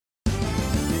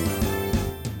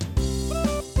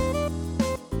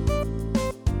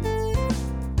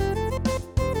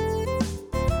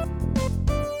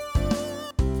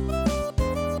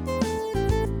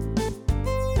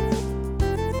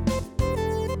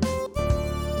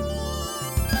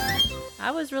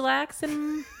I was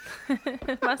relaxing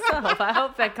myself. I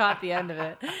hope that caught the end of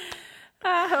it.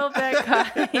 I hope that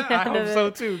caught the end I hope of it. so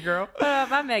too, girl.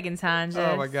 I'm Megan Tonjes.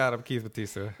 Oh my God, I'm Keith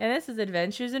Batista. And this is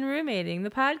Adventures in Roommating, the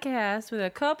podcast with a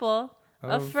couple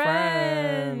of Of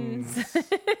friends.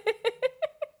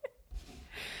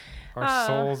 Our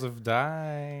souls have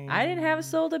died. I didn't have a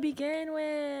soul to begin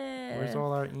with. Where's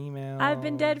all our emails? I've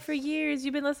been dead for years.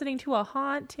 You've been listening to a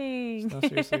haunting. No,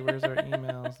 seriously, where's our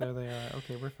emails? There they are.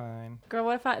 Okay, we're fine. Girl,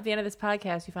 what if at the end of this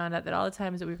podcast you found out that all the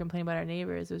times that we were complaining about our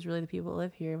neighbors, it was really the people that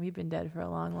live here, and we've been dead for a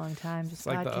long, long time. Just It's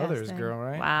like the others, podcasting. girl,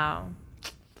 right? Wow.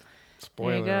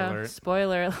 Spoiler There you go. alert.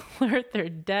 Spoiler alert, they're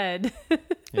dead.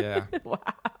 Yeah. Wow.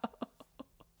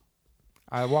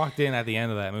 I walked in at the end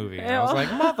of that movie, and I was like,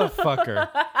 motherfucker.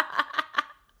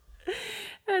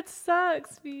 That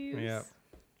sucks, Beebs. Yeah.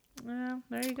 Well,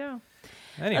 there you go.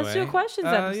 Anyway, Let's do a questions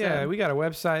episode. Yeah, we got a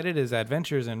website. It is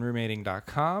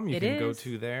adventuresinroommating.com. You It can go is.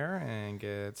 to there and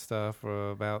get stuff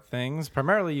about things.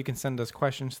 Primarily, you can send us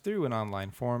questions through an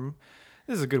online form.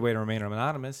 This is a good way to remain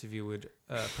anonymous if you would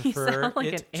You prefer sound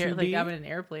like it an to like be. I'm in an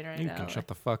airplane right You now. can shut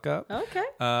the fuck up. Okay.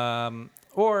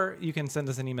 Or you can send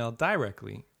us an email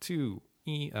directly to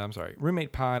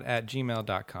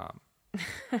roommatepod@gmail.com.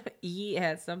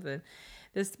 Had something.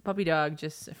 This puppy dog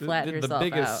just flattened The herself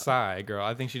biggest out. sigh, girl.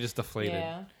 I think she just deflated.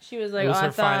 Yeah, she was like, It was "Oh, her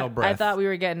I final thought breath. we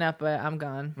were getting up, but I'm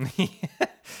gone."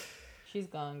 She's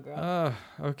gone, girl.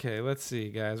 Okay, let's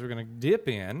see, guys. We're gonna dip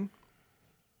in.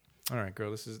 All right,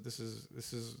 girl. This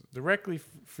is directly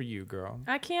for you, girl.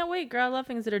 I can't wait, girl. I love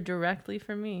things that are directly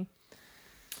for me.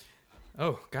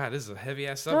 Oh God, this is a heavy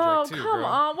ass subject Oh, too, come girl.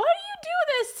 on! Why do you do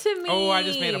this to me? Oh, I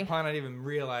just made a pun. I didn't even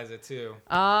realize it too.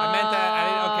 Oh, I meant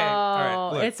that. Okay, all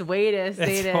right. Look. It's way to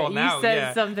say that. Well, You now, said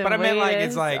yeah. something. But I meant like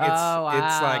it's way like to- it's oh, wow.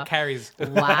 it's like carries. Wow.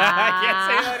 I can't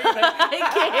say that either. It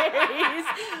carries.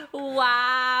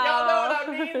 Wow. Y'all know what I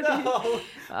mean, though.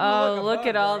 Oh, look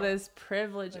at all girl. this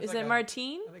privilege. It's Is like it a-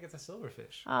 Martine? I think it's a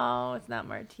silverfish. Oh, it's not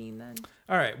Martine then.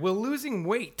 All right. Will losing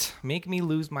weight make me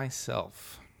lose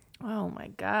myself? Oh my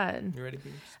God. You ready,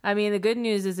 Beebs? I mean, the good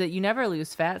news is that you never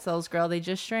lose fat cells, girl. They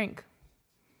just shrink.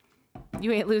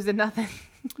 You ain't losing nothing.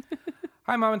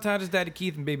 Hi, Mama Tonjes, Daddy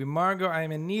Keith, and Baby Margot. I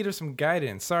am in need of some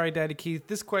guidance. Sorry, Daddy Keith.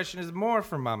 This question is more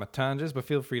for Mama Tonjes, but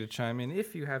feel free to chime in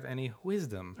if you have any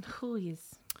wisdom.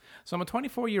 Please. So I'm a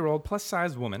 24-year-old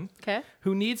plus-sized woman Okay.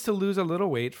 who needs to lose a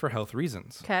little weight for health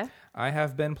reasons. Okay. I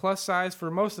have been plus-size for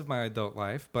most of my adult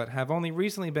life, but have only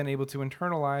recently been able to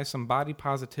internalize some body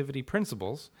positivity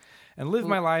principles and live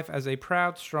my life as a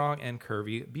proud, strong, and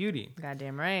curvy beauty.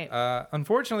 Goddamn right.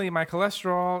 Unfortunately, my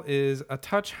cholesterol is a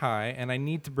touch high, and I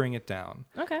need to bring it down.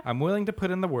 Okay. I'm willing to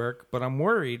put in the work, but I'm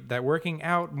worried that working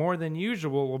out more than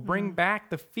usual will bring back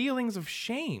the feelings of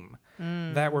shame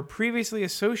that were previously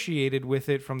associated with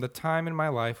it from the time in my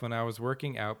life when I was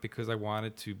working out because I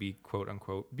wanted to be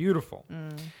quote-unquote beautiful.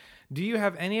 Do you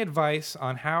have any advice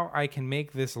on how I can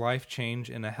make this life change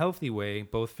in a healthy way,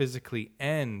 both physically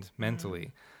and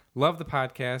mentally? Love the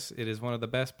podcast. It is one of the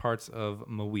best parts of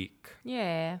my week.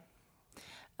 Yeah.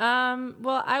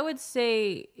 Well, I would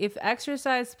say if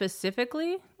exercise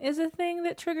specifically is a thing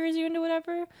that triggers you into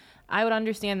whatever, I would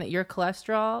understand that your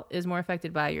cholesterol is more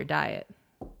affected by your diet.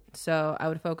 So I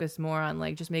would focus more on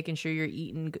like just making sure you're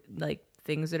eating like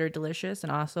things that are delicious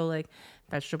and also like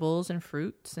vegetables and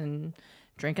fruits and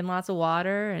drinking lots of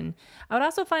water. And I would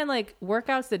also find like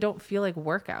workouts that don't feel like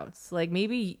workouts. Like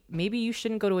maybe you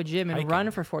shouldn't go to a gym and Hiking.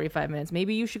 run for 45 minutes.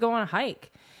 Maybe you should go on a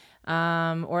hike.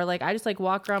 Or like I just like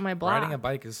walk around my block. Riding a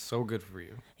bike is so good for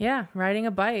you. Yeah, riding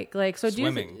a bike. Like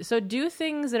Swimming. do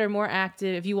things that are more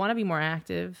active if you want to be more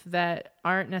active that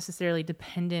aren't necessarily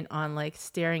dependent on like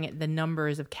staring at the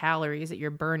numbers of calories that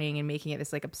you're burning and making it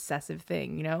this like obsessive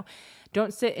thing, you know?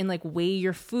 Don't sit and like weigh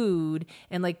your food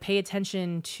and like pay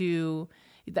attention to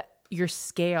your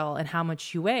scale and how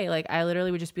much you weigh. Like I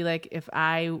literally would just be like, if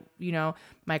I, you know,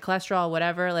 my cholesterol,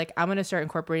 whatever, like I'm going to start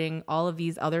incorporating all of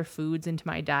these other foods into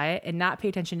my diet and not pay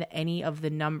attention to any of the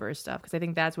number stuff. Cause I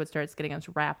think that's what starts getting us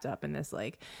wrapped up in this,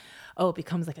 like, oh, it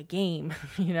becomes like a game,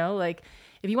 you know, like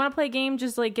if you want to play a game,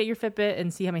 just like get your Fitbit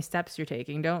and see how many steps you're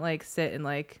taking. Don't like sit and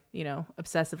like, you know,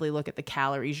 obsessively look at the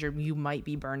calories you might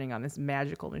be burning on this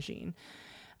magical machine.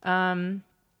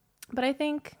 But I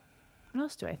think, what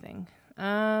else do I think?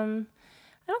 I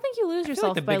don't think you lose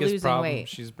yourself the by biggest losing problem weight.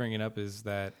 she's bringing up is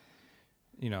that,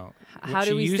 you know, How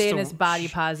do we stay in this body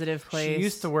positive place? She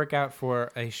used to work out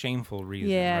for a shameful reason,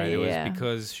 right? It was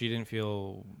because she didn't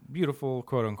feel beautiful,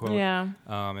 quote unquote. Yeah.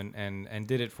 And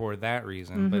did it for that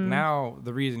reason. But now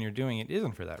the reason you're doing it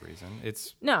isn't for that reason.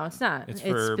 It's not. It's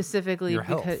for specifically your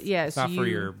health. because it's not for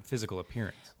your physical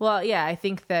appearance. Well, yeah, I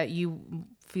think that you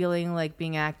feeling like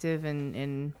being active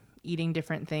and eating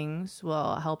different things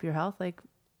will help your health, like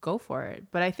go for it.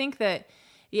 But I think that,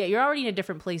 yeah, you're already in a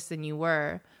different place than you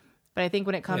were. But I think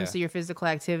when it comes to your physical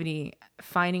activity,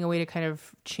 finding a way to kind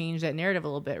of change that narrative a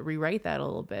little bit, rewrite that a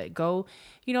little bit, go,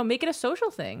 make it a social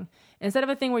thing instead of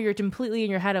a thing where you're completely in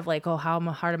your head of like, oh, how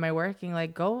hard am I working?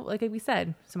 Like go, like we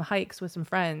said, some hikes with some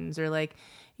friends, or like,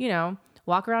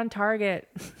 walk around Target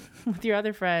with your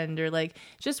other friend, or like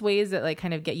just ways that like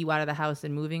kind of get you out of the house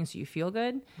and moving so you feel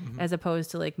good, as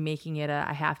opposed to like making it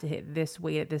I have to hit this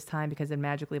weight at this time because then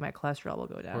magically my cholesterol will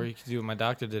go down. Or you could do what my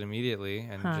doctor did immediately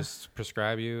and just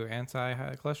prescribe you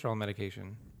anti-cholesterol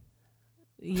medication.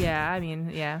 Yeah, I mean,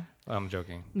 yeah. I'm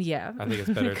joking. Yeah. I think it's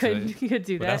better you could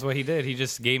do that. That's what he did. He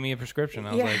just gave me a prescription.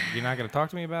 I was like, you're not going to talk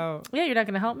to me about you're not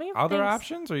going to help me? other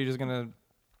options, or are you just going to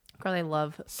Girl, they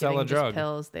love sell a drug?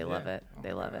 Pills. They love it.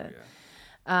 They love it.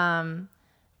 Yeah.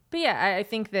 But yeah, I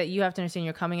think that you have to understand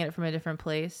you're coming at it from a different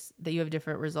place, that you have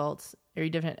different results or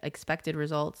different expected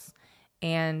results.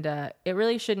 And it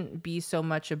really shouldn't be so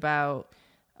much about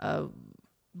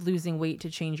losing weight to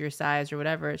change your size or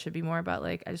whatever. It should be more about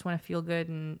like, I just want to feel good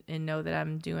and know that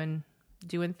I'm doing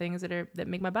things that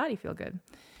make my body feel good.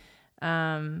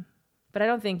 But I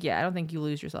don't think you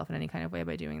lose yourself in any kind of way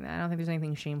by doing that. I don't think there's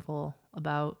anything shameful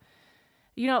about,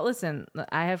 listen,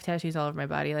 I have tattoos all over my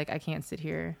body. Like I can't sit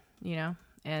here,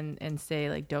 and say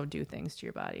like, don't do things to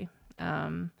your body.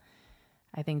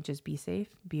 I think just be safe,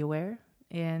 be aware,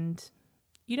 and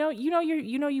you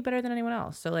better than anyone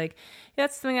else. So like,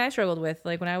 that's something I struggled with.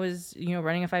 Like when I was,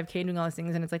 running a 5K and doing all these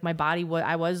things, and it's like my body,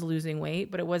 I was losing weight,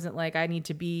 but it wasn't like I need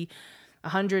to be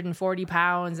 140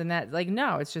 pounds and that, like,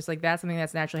 no, it's just like that's something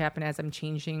that's naturally happened as I'm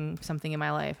changing something in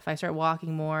my life. If I start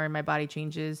walking more, my body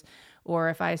changes, or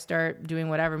if I start doing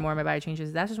whatever more, my body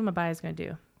changes. That's just what my body's going to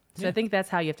do. So I think that's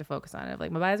how you have to focus on it.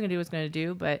 Like my body's going to do what it's going to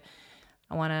do, but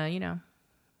I want to,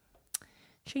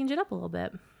 change it up a little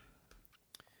bit.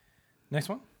 Next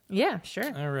one? Yeah,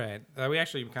 sure. All right. We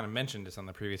actually kind of mentioned this on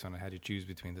the previous one. I had you choose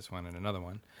between this one and another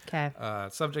one. Okay.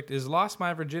 Subject is lost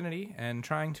my virginity and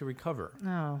trying to recover.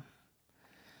 Oh.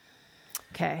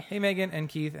 Okay. Hey, Megan and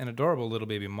Keith and adorable little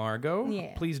baby Margot.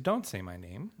 Yeah. Please don't say my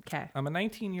name. Okay. I'm a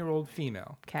 19-year-old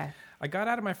female. Okay. I got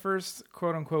out of my first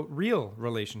quote-unquote real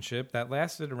relationship that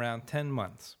lasted around 10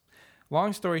 months.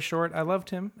 Long story short, I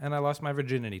loved him and I lost my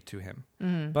virginity to him.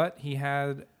 Mm-hmm. But he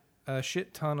had a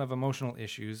shit ton of emotional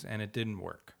issues and it didn't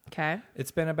work. Okay.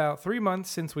 It's been about 3 months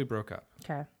since we broke up.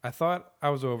 Okay. I thought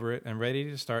I was over it and ready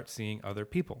to start seeing other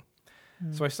people.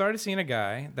 So I started seeing a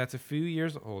guy that's a few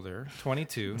years older,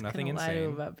 22, nothing insane. Lie to you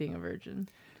about being a virgin.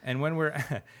 And when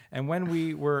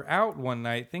we were out one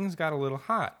night, things got a little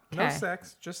hot. No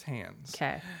sex, just hands.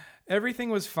 Okay. Everything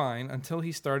was fine until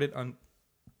he started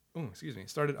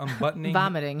unbuttoning.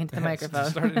 Vomiting into the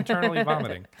microphone. Started internally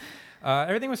vomiting.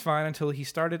 Everything was fine until he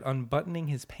started unbuttoning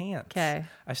his pants. Okay.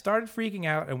 I started freaking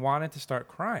out and wanted to start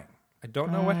crying. I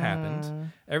don't know what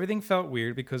happened. Everything felt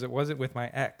weird because it wasn't with my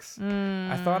ex.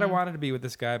 I thought I wanted to be with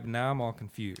this guy, but now I'm all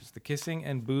confused. The kissing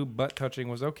and boob butt touching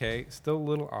was okay, still a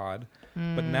little odd,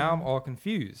 but now I'm all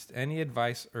confused. Any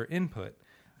advice or input?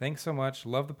 Thanks so much.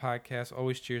 Love the podcast.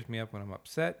 Always cheers me up when I'm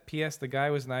upset. P.S. The guy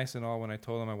was nice and all when I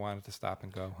told him I wanted to stop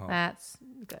and go home. That's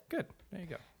good. Good. There you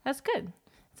go. That's good.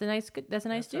 That's a nice dude. That's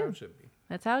how it should be.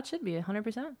 That's how it should be,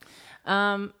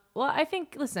 100%. Well, I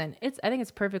think, listen, I think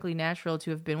it's perfectly natural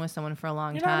to have been with someone for a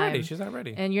long time. You're not ready. She's not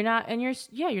ready. And you're not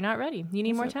ready. You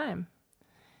need more time.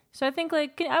 So I think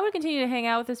like I would continue to hang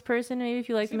out with this person. Maybe if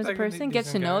you like them as a person, get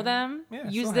to know them,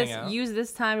 use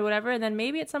this time or whatever. And then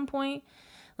maybe at some point,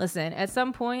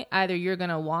 either you're going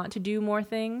to want to do more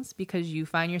things because you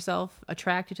find yourself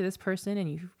attracted to this person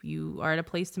and you are at a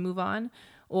place to move on,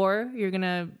 or you're going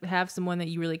to have someone that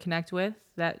you really connect with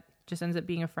that just ends up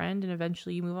being a friend and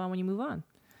eventually you move on when you move on.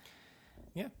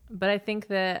 Yeah. But I think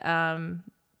that,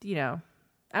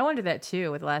 I wondered that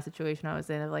too with the last situation I was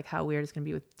in of like how weird it's going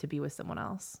to be to be with someone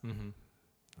else. Mm-hmm.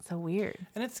 It's so weird.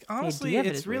 And it's honestly,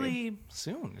 it's really weird.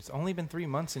 Soon. It's only been 3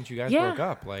 months since you guys broke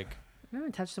up. Like, I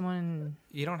haven't touched someone.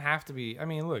 You don't have to be. I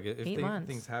mean, look, if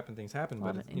things happen.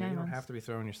 Well, but you don't have to be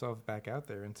throwing yourself back out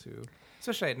there into,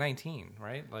 especially at 19,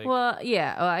 right? Like, well,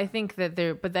 yeah. Well, I think that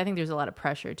I think there's a lot of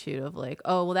pressure too of like,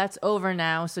 oh, well, that's over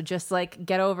now, so just like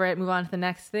get over it, move on to the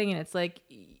next thing, and it's like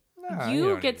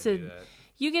you get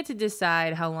to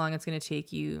decide how long it's going to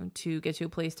take you to get to a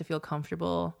place to feel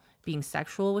comfortable being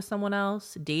sexual with someone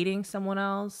else, dating someone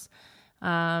else.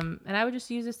 And I would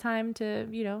just use this time to,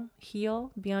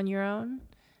 heal, be on your own.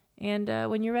 And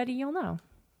when you're ready, you'll know.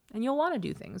 And you'll want to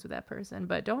do things with that person.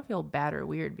 But don't feel bad or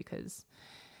weird because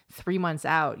 3 months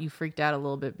out, you freaked out a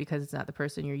little bit because it's not the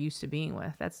person you're used to being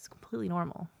with. That's completely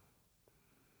normal.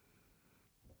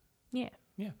 Yeah.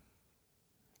 Yeah.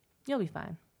 You'll be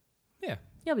fine. Yeah.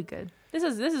 You'll be good. This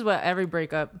is what every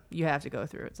breakup you have to go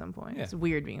through at some point. Yeah. It's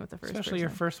weird being with the first Especially person. your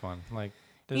first one. Like,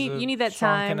 you need that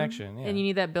strong time connection. Yeah. and you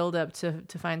need that build up to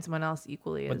find someone else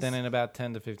equally. But then in about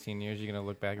 10 to 15 years, you're going to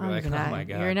look back and be like, oh my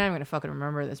God. You're not even going to fucking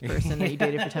remember this person that you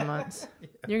dated for 10 months. Yeah.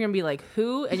 You're going to be like,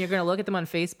 who? And you're going to look at them on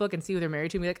Facebook and see who they're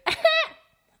married to and be like,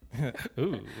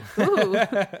 ooh. Ooh.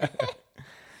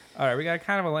 All right, we got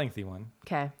kind of a lengthy one.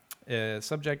 Okay.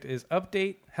 Subject is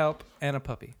update, help, and a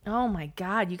puppy. Oh my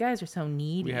God, you guys are so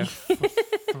needy. We have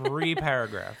 3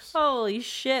 paragraphs. Holy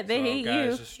shit, they hate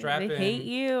guys, you. Just strap they in. hate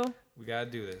you. We got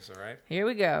to do this, all right? Here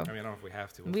we go. I mean, I don't know if we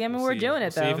have to. We're doing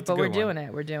it, though. But we're doing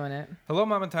it. We're doing it. Hello,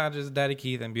 Mama Tajas, Daddy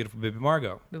Keith, and beautiful baby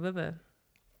Margot. Boo-boo-boo.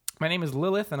 My name is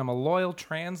Lilith, and I'm a loyal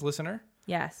trans listener.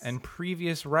 Yes. And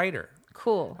previous writer.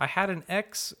 Cool. I had an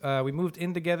ex. We moved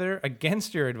in together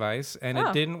against your advice, and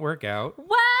it didn't work out.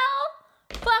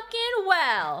 Fucking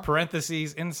well.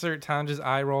 Parentheses, insert Tanja's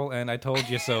eye roll, and I told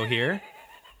you so here.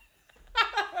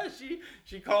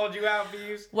 She called you out,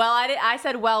 Beaves. Well, I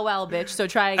said well, bitch. So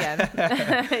try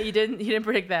again. You didn't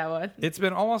predict that one. It's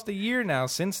been almost a year now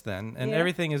since then, and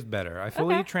everything is better. I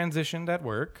fully transitioned at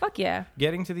work. Fuck yeah.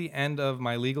 Getting to the end of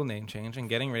my legal name change and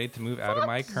getting ready to move out of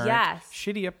my current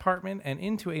shitty apartment and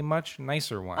into a much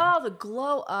nicer one. Oh, the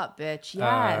glow up, bitch.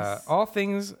 Yes. All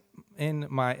things in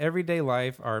my everyday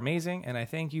life are amazing, and I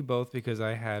thank you both because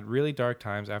I had really dark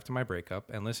times after my breakup,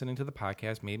 and listening to the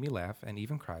podcast made me laugh and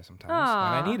even cry sometimes when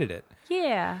I needed it.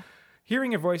 Yeah.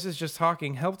 Hearing your voices just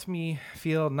talking helped me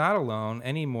feel not alone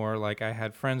anymore, like I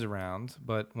had friends around,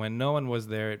 but when no one was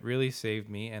there, it really saved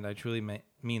me, and I truly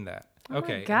mean that. Oh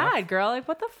okay. My God, girl. Like,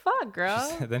 what the fuck,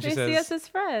 girl? Then she they says, see us as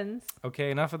friends. Okay,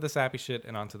 enough of the sappy shit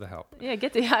and on to the help. Yeah,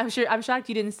 I'm shocked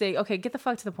you didn't say, okay, get the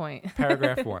fuck to the point.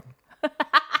 Paragraph 1.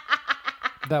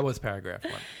 That was paragraph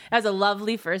 1. That's a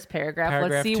lovely first paragraph.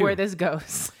 Let's see 2. where this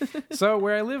goes. So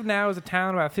where I live now is a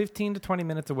town about 15 to 20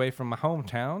 minutes away from my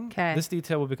hometown. Okay. This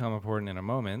detail will become important in a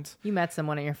moment. You met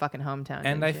someone at your fucking hometown.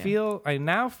 And I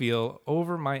now feel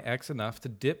over my ex enough to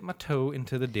dip my toe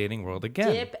into the dating world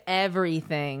again. Dip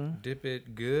everything. Dip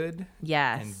it good.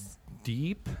 Yes. And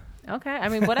deep. Okay. I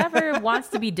mean, whatever wants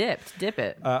to be dipped, dip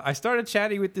it. I started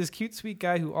chatting with this cute, sweet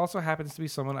guy who also happens to be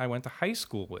someone I went to high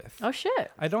school with. Oh,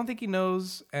 shit. I don't think he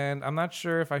knows, and I'm not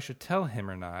sure if I should tell him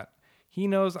or not. He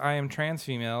knows I am trans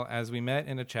female, as we met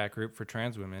in a chat group for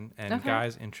trans women and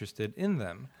guys interested in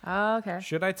them. Oh, okay.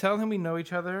 Should I tell him we know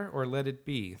each other or let it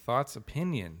be? Thoughts,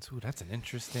 opinions. Ooh, that's an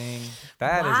interesting...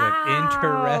 That is an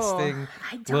interesting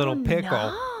little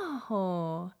pickle.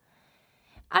 Know.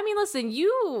 I mean, listen,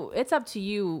 it's up to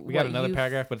you. We got another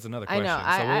paragraph, but it's another question.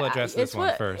 I know. So we'll address this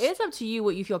one first. It's up to you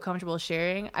what you feel comfortable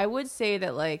sharing. I would say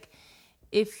that, like,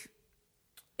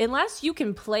 unless you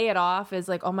can play it off as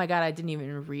like, oh my God, I didn't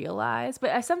even realize.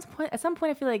 But at some point, I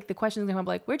feel like the question is going to come up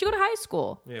like, where'd you go to high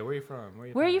school? Yeah, where are you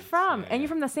from? Where are you from? And you're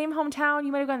from the same hometown.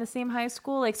 You might have gone to the same high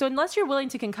school. Like, so unless you're willing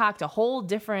to concoct a whole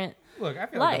different Look, I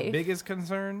feel life, like the biggest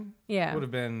concern would have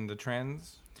been the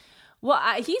trans. Well,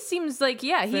 he seems like,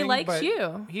 he likes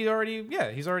you. He's already into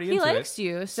it. He likes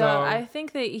you. So I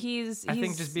think that I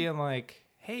think just being like,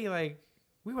 hey, like,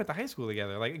 we went to high school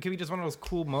together. Like, it could be just one of those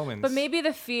cool moments. But maybe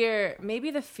the fear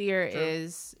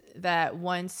is that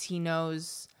once he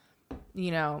knows,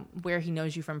 where he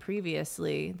knows you from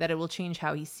previously, that it will change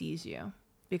how he sees you.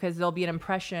 Because there'll be an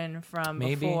impression from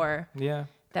before. Yeah.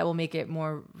 That will make it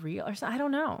more real or something. I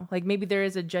don't know. Like, maybe there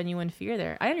is a genuine fear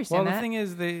there. I understand that. Well, the thing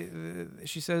is,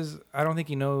 she says, I don't think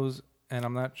he knows, and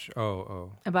I'm not sure.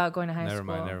 Oh. About going to high school.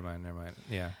 Never mind.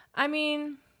 Yeah. I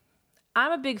mean,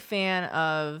 I'm a big fan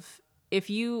of if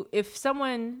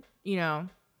someone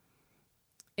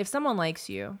likes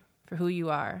you for who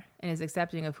you are and is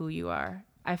accepting of who you are,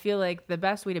 I feel like the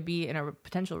best way to be in a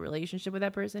potential relationship with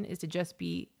that person is to just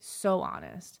be so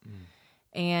honest.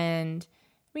 And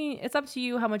I mean, it's up to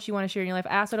you how much you want to share in your life.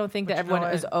 I also don't think that everyone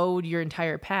is owed your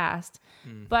entire past.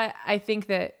 But I think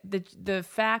that the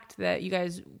fact that you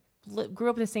guys grew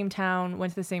up in the same town,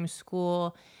 went to the same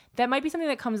school, that might be something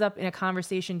that comes up in a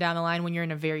conversation down the line when you're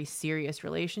in a very serious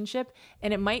relationship.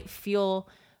 And it might feel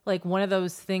like one of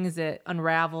those things that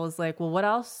unravels, like, well, what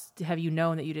else have you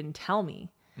known that you didn't tell me?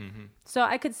 So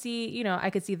I could see,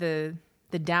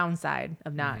 the downside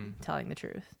of not telling the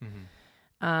truth.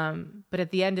 But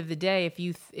at the end of the day, if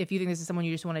you think this is someone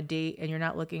you just want to date and you're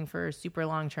not looking for super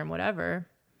long term, whatever,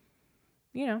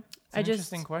 it's an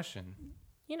interesting question.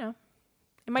 It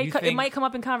might come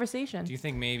up in conversation. Do you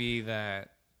think maybe that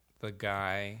the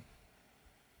guy?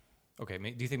 Okay,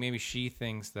 do you think maybe she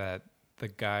thinks that the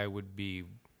guy would be?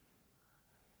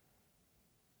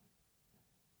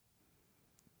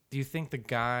 Do you think the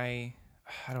guy?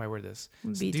 how do I word this?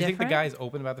 Be Do you think the different? guy's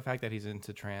open about the fact that he's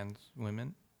into trans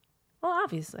women? Well,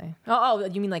 obviously. Oh,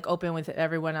 you mean like open with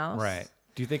everyone else? Right.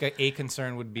 Do you think a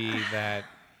concern would be that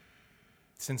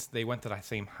since they went to the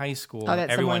same high school, that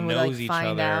everyone someone would, knows like, each find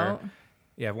other? out?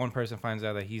 Yeah, if one person finds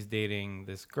out that he's dating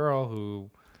this girl who,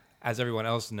 as everyone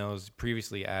else knows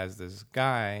previously as this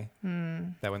guy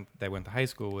that they went to high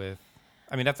school with.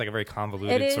 I mean, that's like a very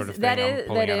convoluted sort of thing I'm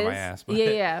pulling out of my ass. But.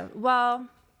 Yeah. Well,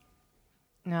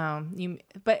 no,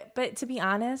 but to be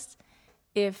honest,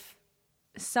 if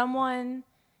someone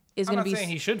is going to be, I'm not saying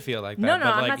he should feel like that. no, but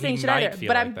I'm like, not saying he should might either. feel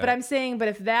But like that. I'm saying, but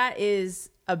if that is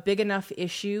a big enough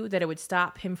issue that it would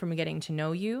stop him from getting to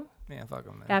know you Yeah, fuck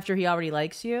him, man. after he already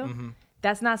likes you.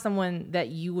 That's not someone that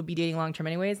you would be dating long term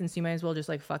anyways, and so you might as well just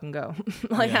like fucking go.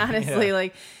 Honestly,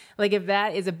 like if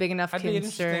that is a big enough I'd be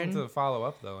concern. interesting to follow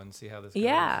up though and see how this goes.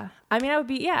 Yeah. I mean, I would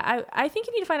be, I think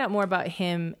you need to find out more about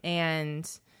him and,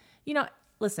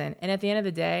 listen, and at the end of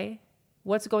the day,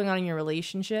 what's going on in your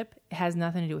relationship has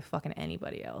nothing to do with fucking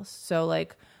anybody else. So,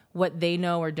 like, what they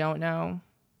know or don't know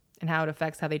and how it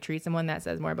affects how they treat someone, that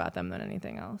says more about them than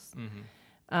anything else.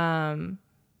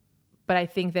 But I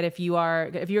think that if you're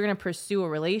going to pursue a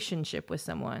relationship with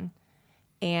someone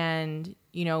and,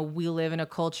 we live in a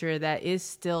culture that is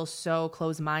still so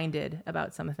close-minded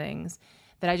about some things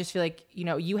that I just feel like,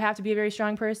 you have to be a very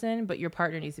strong person, but your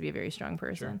partner needs to be a very strong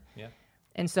person. Sure. Yeah.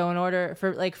 And so in order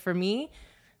for me,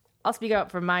 I'll speak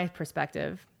out from my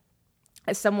perspective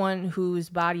as someone whose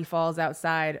body falls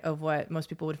outside of what most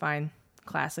people would find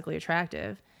classically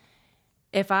attractive.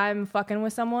 If I'm fucking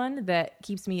with someone that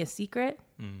keeps me a secret,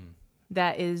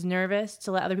 that is nervous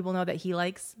to let other people know that he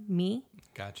likes me,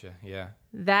 Gotcha. Yeah.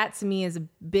 that to me is a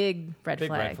big red Big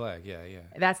flag. red flag. Yeah. Yeah.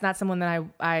 That's not someone that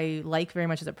I like very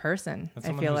much as a person. That's I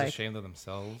someone feel who's like ashamed of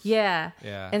themselves. Yeah.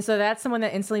 Yeah. And so that's someone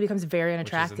that instantly becomes very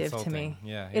unattractive to insulting. me.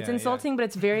 Yeah, It's yeah, insulting, but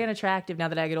it's very unattractive now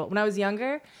that I get old. When I was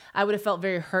younger, I would have felt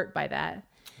very hurt by that.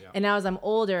 Yeah. And now as I'm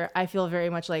older, I feel very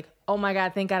much like, oh my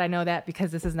God, thank God I know that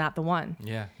because this is not the one.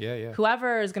 Yeah. Yeah. Yeah.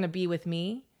 Whoever is going to be with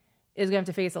me is going to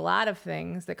have to face a lot of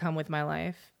things that come with my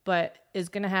life, but is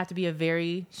going to have to be a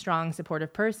very strong,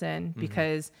 supportive person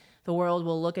because the world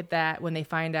will look at that when they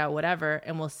find out whatever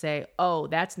and will say, oh,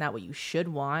 that's not what you should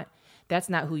want. That's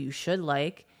not who you should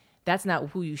like. That's not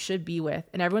who you should be with.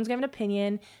 And everyone's going to have an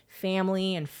opinion,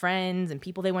 family and friends and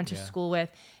people they went to school with.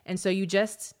 And so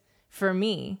for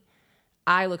me,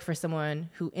 I look for someone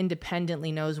who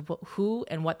independently knows who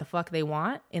and what the fuck they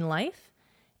want in life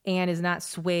and is not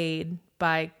swayed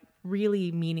by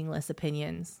really meaningless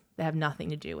opinions that have nothing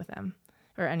to do with them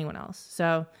or anyone else.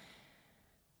 So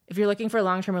if you're looking for a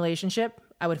long-term relationship,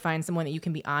 I would find someone that you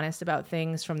can be honest about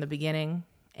things from the beginning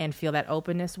and feel that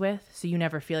openness with, so you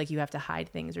never feel like you have to hide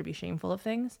things or be shameful of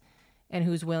things, and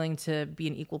who's willing to be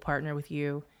an equal partner with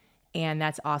you, and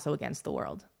that's also against the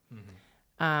world.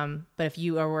 But if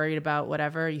you are worried about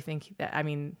whatever, you think that, I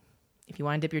mean, if you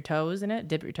want to dip your toes in it,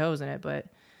 but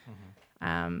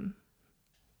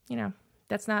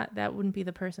that wouldn't be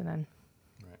the person then.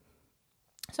 Right.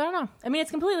 So I don't know. I mean,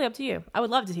 it's completely up to you. I would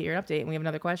love to hear an update, and we have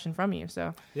another question from you.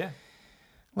 So Yeah.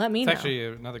 let me It's know. actually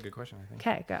another good question, I think.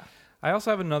 Okay, go. I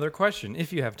also have another question,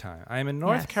 if you have time. I am in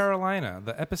North Yes. Carolina,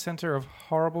 the epicenter of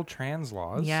horrible trans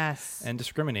laws Yes. and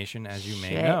discrimination, as you may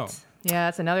Shit. know. Yeah,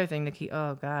 that's another thing to keep.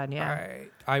 Oh God, yeah.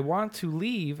 I want to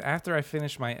leave after I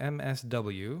finish my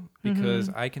MSW because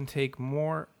I can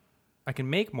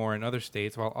make more in other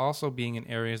states while also being in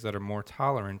areas that are more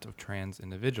tolerant of trans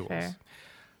individuals. Fair.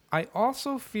 I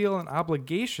also feel an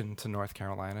obligation to North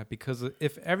Carolina because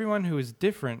if everyone who is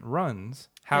different runs,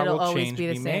 how It'll will always change be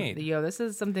the be same. made? Yo, this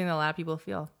is something that a lot of people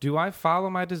feel. Do I follow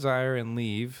my desire and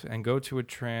leave and go to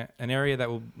an area that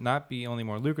will not be only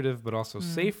more lucrative but also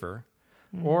safer?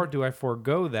 Or do I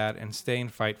forego that and stay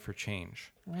and fight for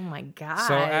change? Oh my God.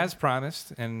 So as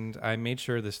promised, and I made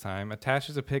sure this time,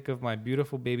 attaches a pic of my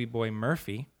beautiful baby boy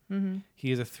Murphy.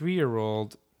 He is a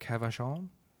 3-year-old Cavachon.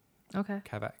 Okay.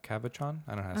 Cavachon?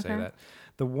 I don't know how to say Okay. that.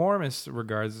 The warmest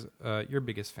regards, your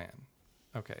biggest fan.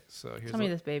 Okay, so here's Tell me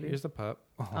this baby. Here's the pup.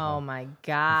 Oh my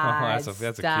God. that's a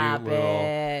cute Stop little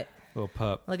it.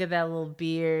 pup. Look at that little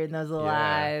beard and those little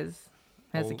Yeah. eyes.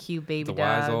 That's a cute baby the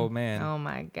dog. wise old man. Oh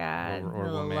my God. Or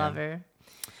Little woman. lover.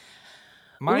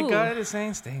 My Ooh. gut is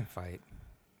saying stay and fight.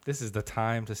 This is the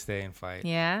time to stay and fight.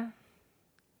 Yeah.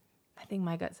 I think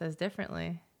my gut says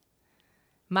differently.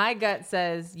 My gut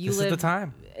says This is the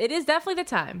time. It is definitely the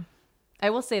time. I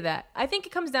will say that. I think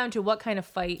it comes down to what kind of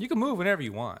fight You can move whenever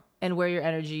you want. and where your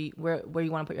energy, where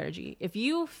you want to put your energy. If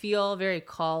you feel very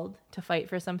called to fight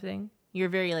for something, you're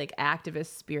very like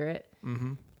activist spirit,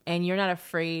 and you're not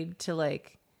afraid to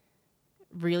like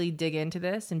really dig into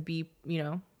this and be,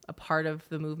 a part of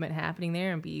the movement happening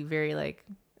there and be very like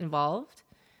involved,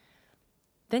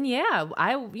 then yeah,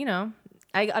 I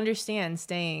understand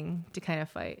staying to kind of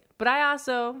fight. But I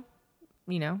also,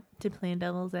 to play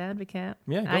devil's advocate.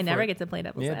 Yeah, I never get to play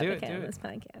devil's advocate on this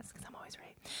podcast because I'm always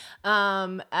right.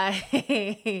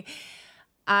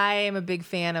 I am a big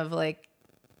fan of like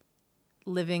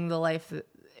living the life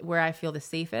where I feel the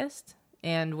safest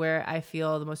and where I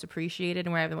feel the most appreciated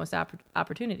and where I have the most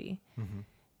opportunity. Mm-hmm.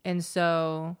 And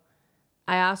so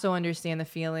I also understand the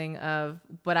feeling of,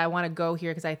 but I want to go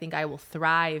here because I think I will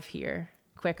thrive here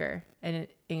quicker and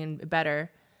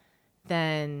better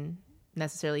than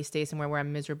necessarily stay somewhere where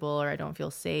I'm miserable or I don't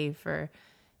feel safe or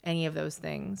any of those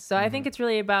things. So I think it's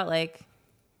really about like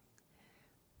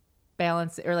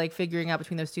balance or like figuring out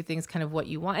between those two things kind of what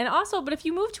you want. And also, but if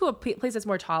you move to a place that's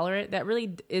more tolerant, that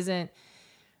really isn't,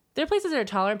 there are places that are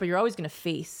tolerant, but you're always going to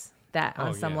face that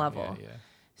on some level. Yeah.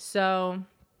 So,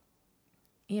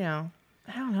 I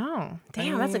don't know.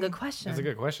 Damn, that's a good question. That's a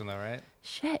good question though, right?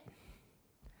 Shit.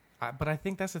 But I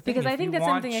think that's the thing. Because I think that's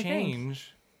something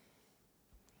change,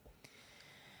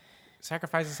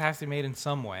 sacrifices have to be made in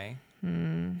some way. I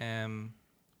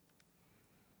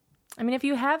mean, if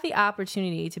you have the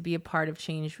opportunity to be a part of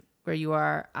change where you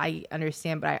are, I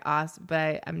understand, but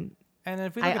I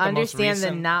understand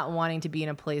the not wanting to be in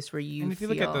a place where you. And if you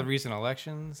look at the recent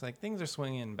elections, like things are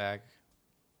swinging back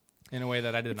in a way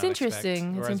that I did not expect. It's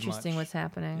interesting what's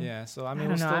happening. Yeah, so I mean,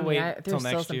 we'll still wait till next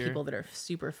year. There's still some people that are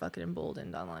super fucking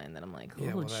emboldened online that I'm like,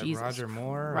 Jesus, Roger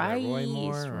Moore, Christ, or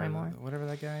Roy Moore, whatever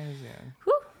that guy is. Yeah,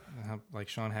 whew. Like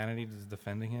Sean Hannity is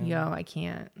defending him. Yo, I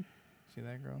can't. See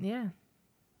that girl? Yeah.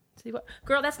 See what?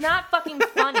 Girl, that's not fucking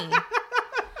funny.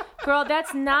 Girl,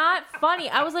 that's not funny.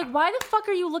 I was like, why the fuck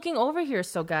are you looking over here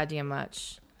so goddamn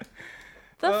much?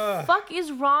 The fuck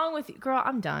is wrong with you? Girl,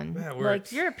 I'm done.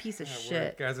 Like, you're a piece of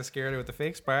shit. Guys are scared with the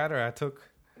fake spider I took.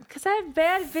 Because I have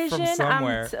bad vision. From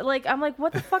somewhere. I'm like,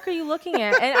 what the fuck are you looking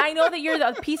at? And I know that you're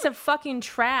the piece of fucking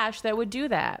trash that would do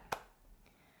that.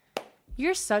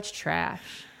 You're such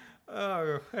trash.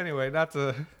 Oh, anyway, not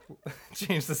to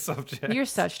change the subject. You're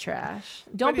such trash.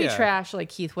 Don't be trash like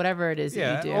Keith, whatever it is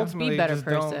that you do. Ultimately, be a better just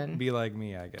person. Don't be like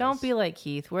me, I guess. Don't be like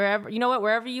Keith. Wherever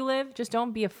you live, just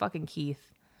don't be a fucking Keith.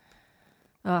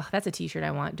 Ugh, that's a t-shirt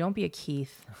I want. Don't be a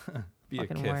Keith. Be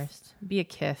fucking a Kith. Worst. Be a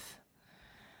Kith.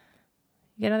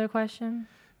 You get another question?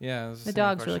 Yeah. The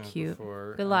dog's really cute.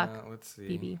 Before. Good luck. Let's see.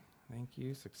 BB. Thank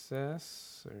you.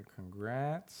 Success.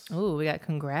 Congrats. Ooh, we got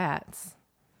congrats.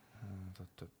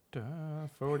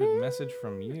 Forwarded message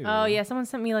from you. Oh, yeah. Someone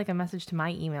sent me like a message to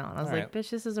my email. And I was like, bitch,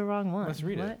 this is the wrong one. Let's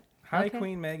read it. Hi,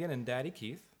 Queen Megan and Daddy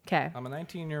Keith. Okay. I'm a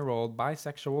 19-year-old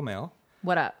bisexual male.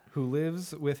 What up? Who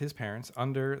lives with his parents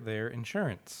under their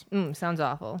insurance. Sounds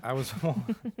awful. I was...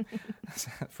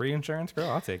 Free insurance, girl?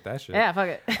 I'll take that shit. Yeah, fuck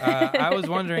it. I was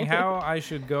wondering how I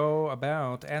should go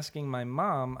about asking my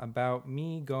mom about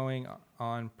me going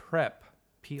on PrEP.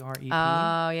 P-R-E-P?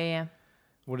 Oh, yeah.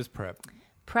 What is PrEP?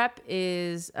 PrEP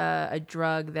is a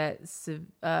drug that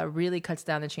really cuts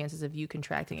down the chances of you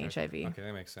contracting HIV. Okay,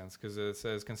 that makes sense because it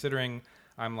says considering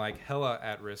I'm like hella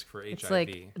at risk for HIV. It's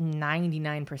like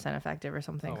 99% effective or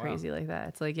something crazy like that.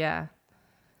 It's like, yeah.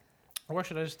 Or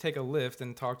should I just take a lift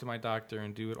and talk to my doctor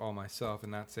and do it all myself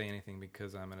and not say anything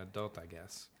because I'm an adult, I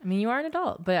guess? I mean, you are an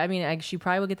adult, but I mean, she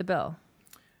probably will get the bill.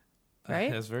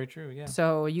 Right? That's very true, yeah.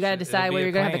 So you got to decide whether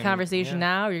you're going to have the conversation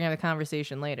now or you're going to have the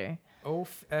conversation later.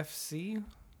 OFC?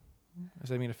 Does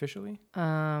that mean officially?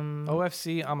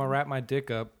 OFC, I'm going to wrap my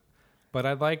dick up, but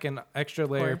I'd like an extra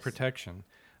layer of protection.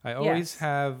 I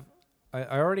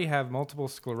already have multiple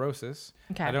sclerosis.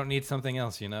 Okay. I don't need something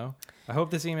else, I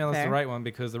hope this email is the right one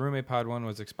because the roommate pod one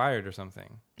was expired or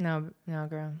something. No,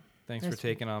 girl. Thanks for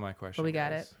taking on my question. But we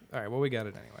got it. All right, well, we got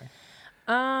it anyway.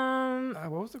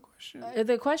 What was the question?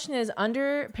 The question is,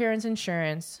 under parents'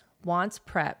 insurance, wants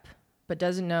PrEP, but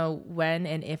doesn't know when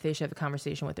and if they should have a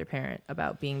conversation with their parent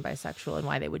about being bisexual and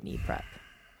why they would need PrEP.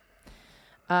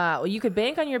 Well, you could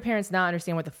bank on your parents not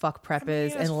understand what the fuck PrEP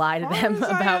is and lie to them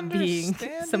about being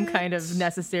some kind of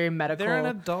necessary medical They're an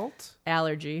adult.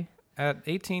 Allergy. At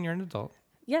 18, you're an adult.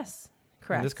 Yes,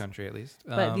 correct. In this country, at least.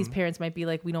 But these parents might be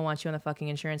like, we don't want you on the fucking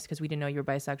insurance because we didn't know you're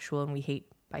bisexual and we hate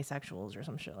bisexuals or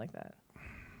some shit like that.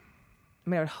 I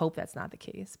mean, I would hope that's not the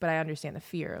case, but I understand the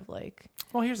fear of like...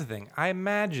 Well, here's the thing. I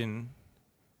imagine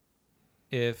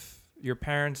if your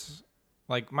parents...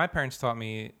 Like, my parents taught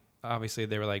me, obviously,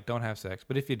 they were like, don't have sex,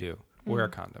 but if you do, wear a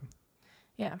condom.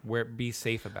 Yeah. Be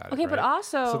safe about it. Okay, but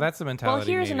also... So that's the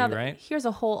mentality, right? Here's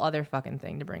a whole other fucking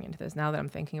thing to bring into this, now that I'm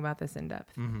thinking about this in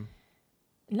depth. Mm-hmm.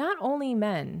 Not only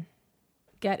men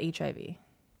get HIV.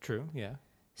 True, yeah.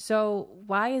 So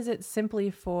why is it simply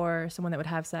for someone that would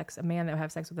have sex, a man that would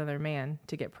have sex with another man,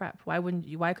 to get PrEP? Why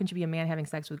couldn't you be a man having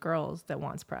sex with girls that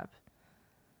wants PrEP?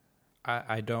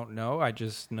 I don't know. I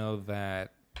just know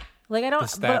that Like, I don't. the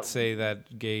stats say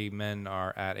that gay men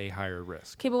are at a higher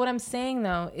risk. Okay, but what I'm saying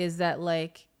though is that,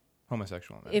 like,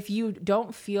 Homosexual men. if you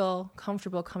don't feel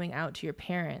comfortable coming out to your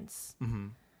parents,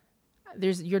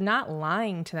 you're not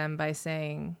lying to them by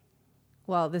saying,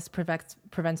 well, this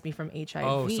prevents me from HIV.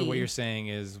 Oh, so what you're saying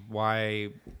is, why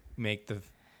make the... I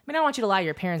mean, I don't want you to lie to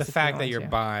your parents. The fact that you're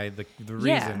bi, the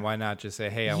reason, why not just say,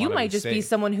 hey, I want to be safe? You might just be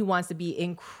someone who wants to be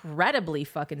incredibly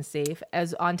fucking safe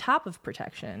as on top of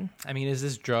protection. I mean, is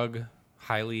this drug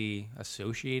highly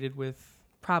associated with...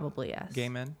 Probably, yes. Gay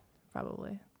men?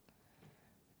 Probably.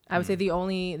 I would say the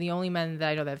only men that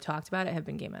I know that have talked about it have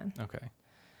been gay men. Okay.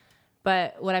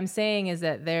 But what I'm saying is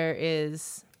that there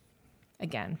is,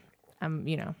 again, I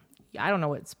don't know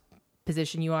what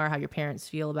position you are, how your parents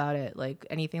feel about it, like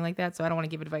anything like that. So I don't want to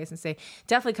give advice and say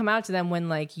definitely come out to them when,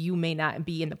 like, you may not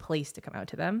be in the place to come out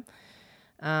to them.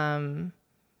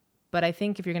 But I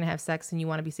think if you're going to have sex and you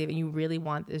want to be safe and you really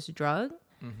want this drug,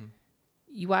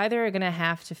 you either are going to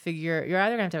have to you're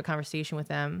either going to have a conversation with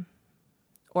them,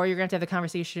 or you're going to have the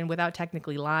conversation without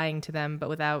technically lying to them, but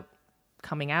without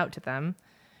coming out to them.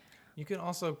 You can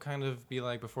also kind of be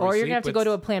like, before or you're going to have to go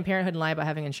to a Planned Parenthood and lie about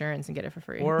having insurance and get it for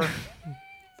free. Or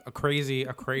a crazy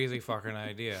fucking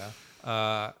idea.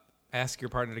 Ask your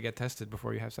partner to get tested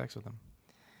before you have sex with them.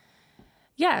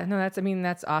 Yeah, no,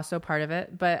 that's also part of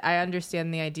it. But I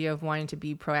understand the idea of wanting to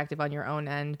be proactive on your own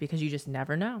end because you just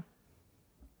never know.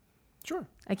 Sure.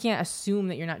 I can't assume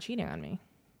that you're not cheating on me.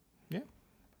 Yeah.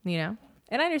 You know?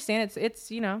 And I understand it's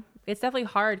definitely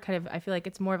hard, kind of. I feel like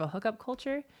it's more of a hookup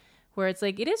culture where it's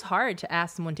like, it is hard to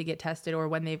ask someone to get tested or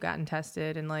when they've gotten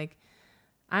tested. And like,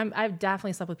 I've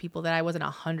definitely slept with people that I wasn't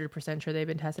 100% sure they've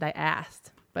been tested. I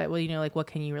asked, but like, what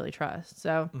can you really trust?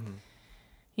 So,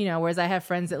 whereas I have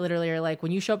friends that literally are like,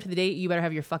 when you show up to the date, you better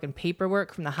have your fucking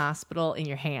paperwork from the hospital in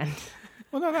your hand.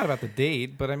 Well, no, not about the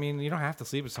date, but I mean, you don't have to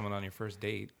sleep with someone on your first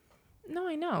date. No,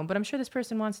 I know, but I'm sure this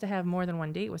person wants to have more than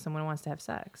one date with someone who wants to have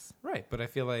sex. Right, but I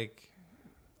feel like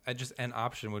an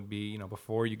option would be,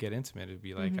 before you get intimate, it'd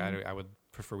be like, I would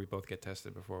prefer we both get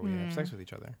tested before we have sex with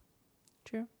each other.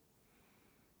 True.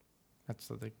 That's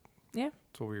what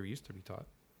we were used to be taught.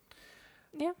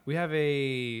 Yeah. We have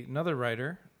another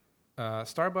writer,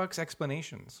 Starbucks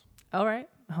Explanations. All right.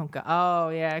 Oh, God. Oh,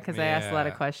 yeah, because I asked a lot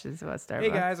of questions about Starbucks. Hey,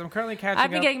 guys, I'm currently catching up.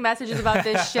 I've been getting messages about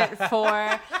this shit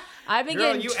for... I've been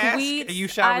getting tweets. Ask, you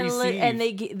shall receive. And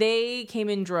they came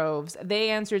in droves. They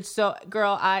answered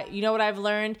girl, you know what I've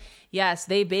learned? Yes,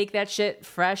 they bake that shit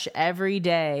fresh every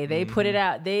day. They put it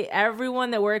out.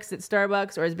 Everyone that works at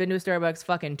Starbucks or has been to a Starbucks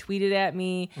fucking tweeted at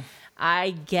me.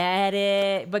 I get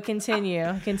it. But continue.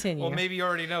 Well, maybe you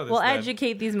already know this. We'll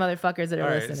educate these motherfuckers that are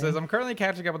listening. It says, I'm currently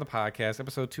catching up on the podcast,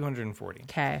 episode 240.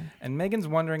 Okay. And Megan's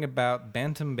wondering about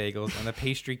Bantam Bagels and the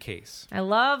pastry case. I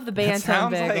love the Bantam Bagels.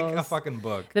 Sounds Bagels. like a fucking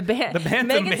book. The Bantam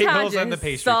Bagels and the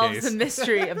pastry solves case. The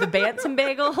mystery of the Bantam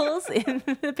Bagels in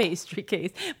the pastry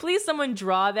case. Please, someone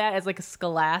draw that as like a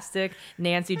scholastic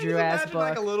Nancy Drew ass book.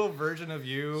 Like a little version of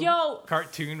you,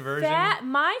 cartoon version.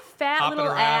 My fat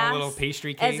little ass, a little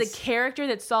pastry case. As a character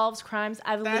that solves crimes.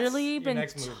 That's literally been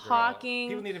talking.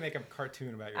 People need to make a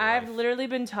cartoon about your life. I've literally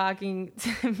been talking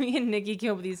to me and Nikki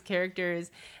came up with these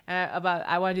characters about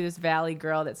I want to do this valley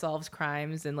girl that solves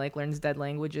crimes and like learns dead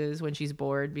languages when she's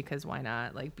bored because why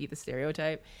not, like, beat the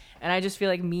stereotype. And I just feel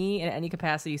like me in any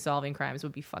capacity solving crimes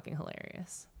would be fucking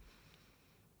hilarious.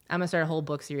 I'm gonna start a whole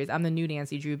book series. I'm the new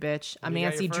Nancy Drew, bitch. I'm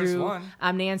Nancy Drew.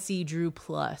 I'm Nancy Drew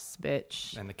plus,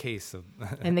 bitch. And the case of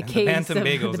and the Bantam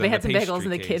Bagels, the Bantam Bagels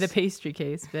and the pastry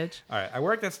case, bitch. All right, I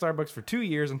worked at Starbucks for 2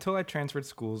 years until I transferred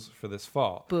schools for this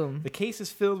fall. Boom. The case is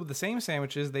filled with the same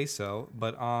sandwiches they sell,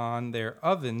 but on their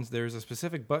ovens there's a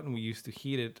specific button we use to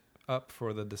heat it up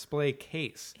for the display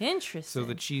case. Interesting. So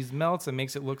the cheese melts and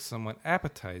makes it look somewhat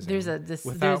appetizing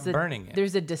without burning it.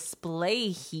 There's a display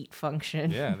heat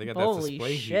function. Yeah, they got that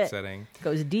display heat setting.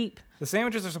 Goes deep. The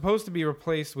sandwiches are supposed to be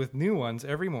replaced with new ones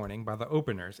every morning by the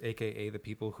openers, a.k.a. the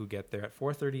people who get there at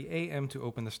 4:30 a.m. to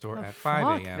open the store at 5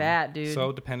 a.m. Fuck that, dude.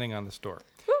 So depending on the store.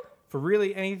 Woo. For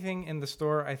really anything in the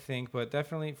store, I think, but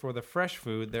definitely for the fresh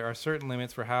food, there are certain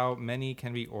limits for how many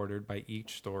can be ordered by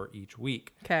each store each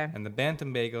week. Okay. And the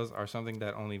Bantam Bagels are something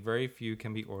that only very few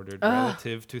can be ordered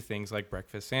relative to things like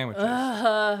breakfast sandwiches.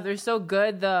 They're so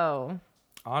good, though.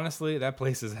 Honestly, that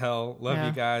place is hell. Love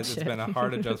you guys. Shit. It's been a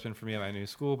hard adjustment for me at my new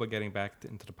school, but getting back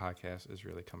into the podcast is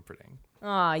really comforting.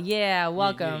 Aw, yeah.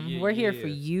 Welcome. We're here for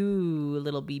you,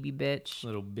 little BB bitch.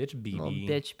 Little bitch BB. Little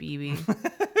bitch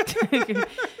BB.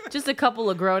 Just a couple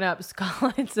of grown-ups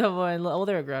calling someone. Well,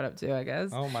 they're a grown-up too, I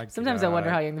guess. Oh my god. Sometimes I wonder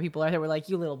how young the people are. They were like,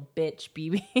 "You little bitch,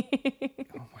 BB."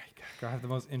 Oh my god. I have the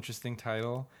most interesting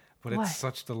title, but What? it's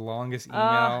such the longest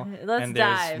email. Let's and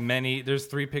dive. There's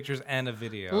 3 pictures and a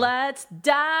video. Let's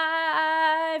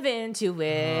dive into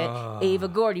it. Ava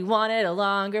Gordy wanted a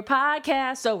longer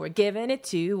podcast, so we're giving it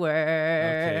to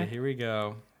her. Okay, here we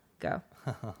go. Go.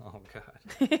 Oh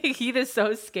god. Keith is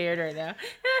so scared right now.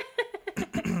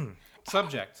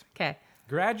 Subject. Okay.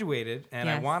 Graduated and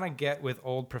I Yes. want to get with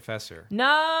old professor. No.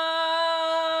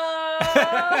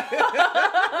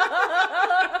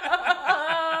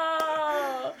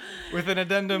 With an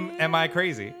addendum, am I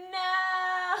crazy?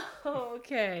 No.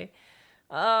 Okay.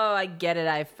 Oh, I get it.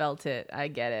 I felt it. I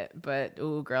get it. But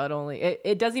ooh, girl,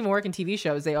 it doesn't even work in TV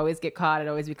shows. They always get caught. It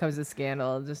always becomes a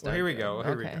scandal. Just Well, here we go.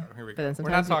 Here we okay. go. Here we But go. then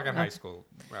We're not sometimes talking high school,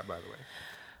 by the way.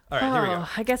 All right, here we go.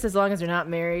 I guess as long as they're not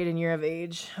married and you're of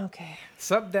age. Okay.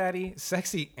 Sub daddy,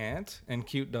 sexy aunt, and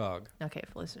cute dog. Okay,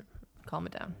 Felicity, calm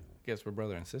it down. Guess we're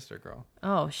brother and sister, girl.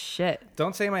 Oh shit.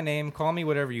 Don't say my name. Call me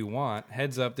whatever you want.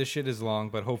 Heads up, this shit is long,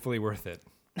 but hopefully worth it.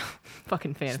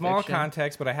 Fucking fan Small fiction.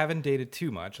 context, but I haven't dated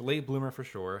too much. Late bloomer for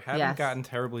sure. Haven't Yes. gotten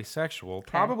terribly sexual.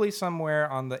 Probably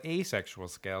somewhere on the asexual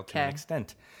scale to an Okay.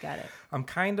 extent. Got it. I'm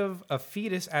kind of a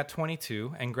fetus at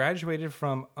 22 and graduated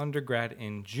from undergrad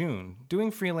in June,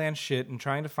 doing freelance shit and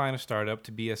trying to find a startup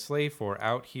to be a slave for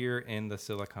out here in the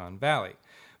Silicon Valley.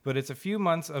 But it's a few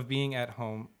months of being at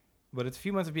home. But it's a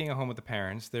few months of being at home with the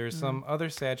parents. There's some other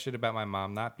sad shit about my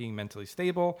mom not being mentally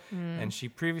stable, and she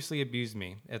previously abused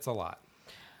me. It's a lot.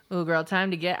 Ooh, girl,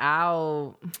 time to get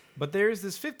out. But there's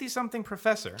this 50-something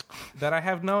professor that I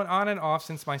have known on and off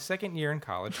since my second year in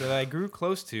college that I grew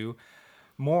close to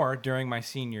more during my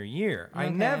senior year. I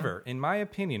Okay. never, in my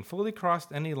opinion, fully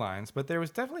crossed any lines, but there was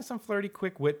definitely some flirty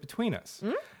quick wit between us.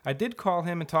 I did call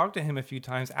him and talk to him a few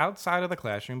times outside of the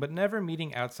classroom, but never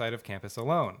meeting outside of campus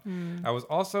alone. I was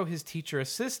also his teacher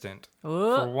assistant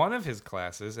for one of his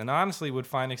classes, and honestly would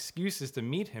find excuses to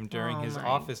meet him during his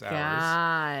office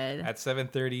hours at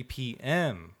 7:30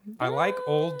 p.m. I like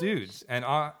old dudes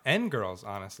and girls,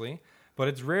 honestly. But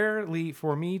it's rarely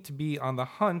for me to be on the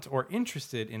hunt or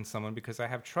interested in someone because I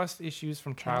have trust issues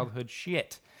from childhood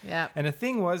shit. Yeah. And the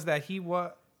thing was that he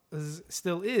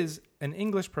still is an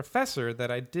English professor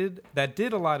that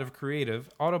did a lot of creative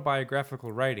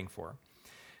autobiographical writing for.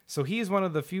 So he is one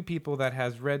of the few people that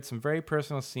has read some very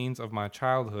personal scenes of my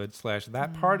childhood /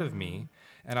 that part of me,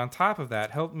 and on top of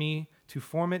that helped me to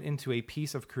form it into a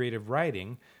piece of creative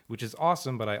writing, which is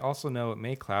awesome, but I also know it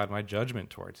may cloud my judgment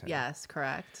towards him. Yes,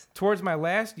 correct. Towards my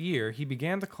last year, he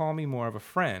began to call me more of a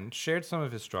friend, shared some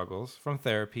of his struggles, from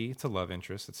therapy to love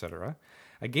interests, etc.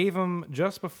 I gave him,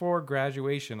 just before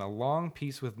graduation, a long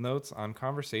piece with notes on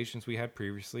conversations we had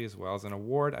previously, as well as an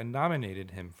award I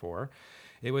nominated him for.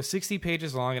 It was 60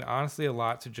 pages long and honestly a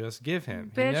lot to just give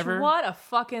him. Bitch, what a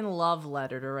fucking love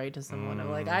letter to write to someone.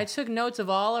 Like, I took notes of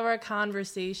all of our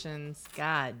conversations.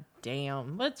 God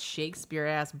damn. What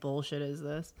Shakespeare-ass bullshit is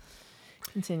this?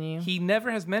 Continue. He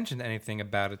never has mentioned anything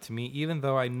about it to me, even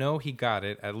though I know he got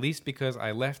it, at least because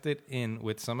I left it in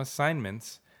with some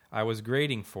assignments I was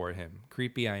grading for him.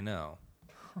 Creepy, I know.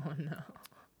 Oh, no.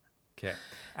 Okay.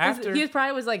 He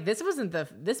probably was like, this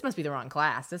must be the wrong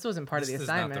class. This wasn't part of the This is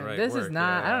not the assignment. right This is work,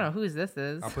 not, yeah. I don't know whose this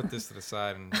is. I'll put this to the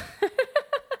side and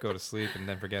go to sleep and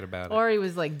then forget about it. Or he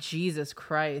was like, Jesus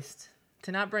Christ.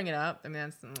 To not bring it up, I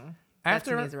mean, that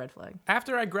to me is a red flag.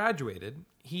 After I graduated,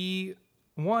 he,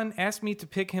 asked me to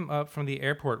pick him up from the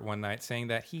airport one night, saying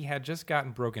that he had just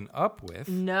gotten broken up with.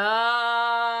 No.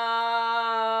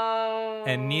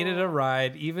 And needed a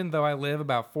ride, even though I live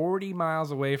about 40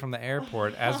 miles away from the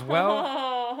airport, as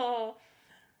well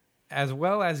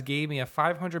as gave me a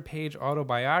 500-page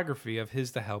autobiography of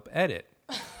his to help edit.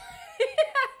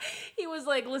 He was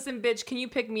like, listen, bitch, can you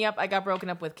pick me up? I got broken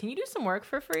up with. Can you do some work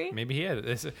for free? Maybe he had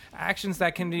this actions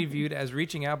that can be viewed as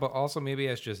reaching out, but also maybe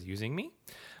as just using me.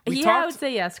 I would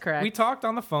say yes, correct. We talked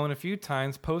on the phone a few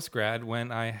times post-grad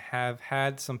when I have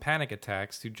had some panic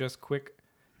attacks to just quick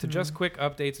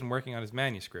updates and working on his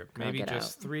manuscript. Girl, maybe get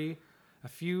just a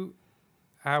few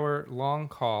hour-long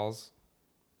calls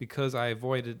because I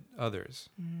avoided others.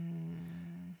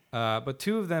 But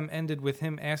 2 of them ended with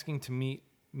him asking to meet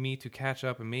me to catch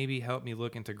up and maybe help me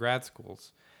look into grad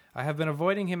schools. I have been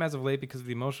avoiding him as of late because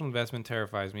the emotional investment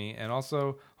terrifies me, and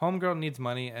also homegirl needs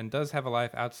money and does have a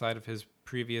life outside of this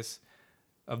previous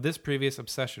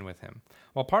obsession with him.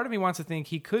 While part of me wants to think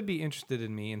he could be interested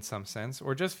in me in some sense,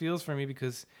 or just feels for me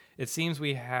because it seems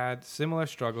we had similar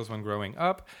struggles when growing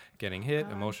up, getting hit,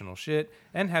 emotional shit,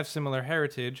 and have similar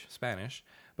heritage, Spanish.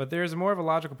 But there's more of a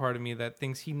logical part of me that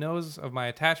thinks he knows of my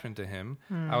attachment to him.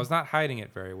 I was not hiding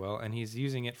it very well, and he's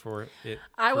using it for it.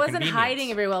 I for wasn't hiding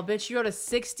it very well, bitch. You wrote a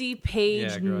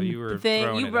 60-page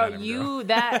thing. You wrote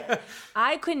that.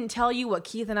 I couldn't tell you what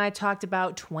Keith and I talked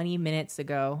about 20 minutes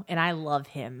ago, and I love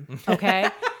him. Okay.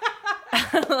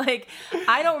 Like,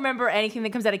 I don't remember anything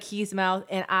that comes out of Keith's mouth,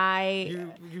 and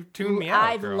you tuned me out.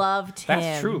 I've loved him.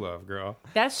 That's true love, girl.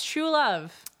 That's true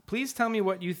love. Please tell me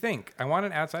what you think. I want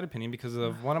an outside opinion because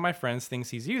of one of my friends thinks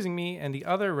he's using me, and the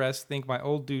other rest think my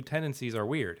old dude tendencies are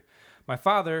weird. My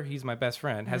father, he's my best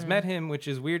friend, has met him, which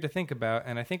is weird to think about,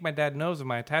 and I think my dad knows of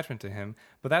my attachment to him,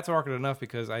 but that's awkward enough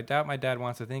because I doubt my dad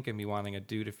wants to think of me wanting a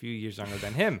dude a few years younger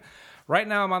than him. Right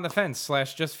now, I'm on the fence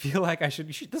 / just feel like I should.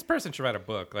 This person should write a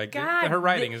book. Like, her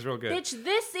writing is real good. Bitch,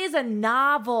 this is a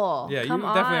novel. Yeah, Come you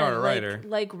definitely on. are a writer.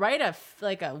 Like write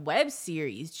a web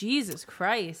series. Jesus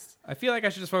Christ. I feel like I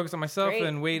should just focus on myself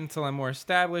and wait until I'm more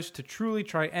established to truly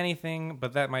try anything,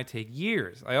 but that might take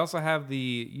years. I also have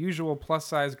the usual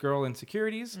plus-size girl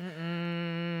insecurities.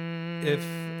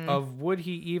 Would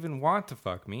he even want to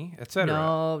fuck me, etc.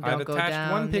 No, don't I've go attached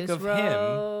down one pic this of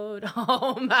road.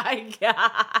 Oh my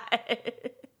God.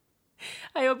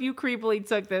 I hope you creepily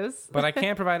took this. But I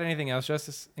can't provide anything else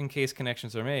just in case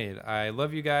connections are made. I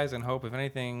love you guys and hope, if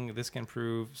anything, this can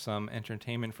prove some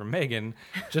entertainment for Megan.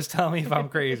 Just tell me if I'm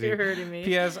crazy. You're hurting me.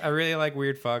 P.S. I really like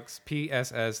weird fucks.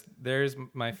 P.S.S. There's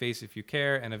my face if you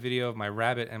care, and a video of my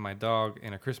rabbit and my dog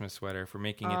in a Christmas sweater for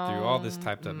making it through all this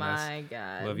typed up mess. My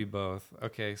God. Love you both.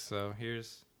 Okay, so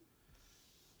here's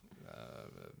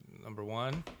number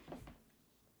 1.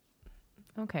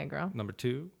 Okay, girl. Number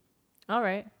 2. All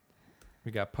right.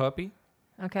 We got puppy.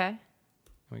 Okay.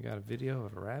 We got a video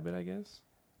of a rabbit, I guess.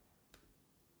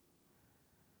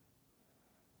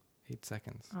 8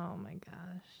 seconds. Oh my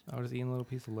gosh. I was eating a little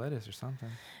piece of lettuce or something.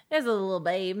 There's a little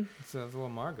babe. It's a little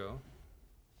Margot.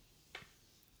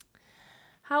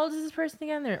 How old is this person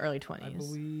again? They're early 20s. I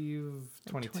believe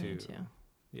 22. 22.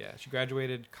 Yeah, she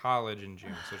graduated college in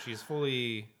June, so she's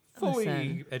fully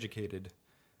Listen. educated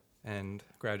and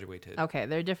graduated. Okay,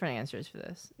 there are different answers for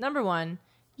this. Number 1,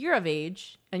 you're of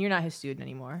age and you're not his student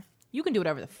anymore. You can do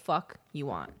whatever the fuck you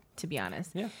want, to be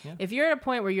honest. Yeah. If you're at a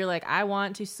point where you're like, I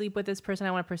want to sleep with this person,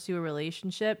 I want to pursue a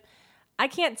relationship, I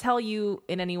can't tell you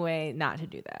in any way not to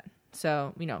do that.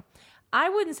 So, I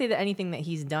wouldn't say that anything that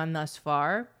he's done thus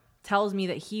far tells me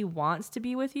that he wants to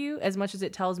be with you as much as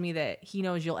it tells me that he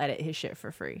knows you'll edit his shit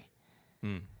for free.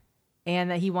 And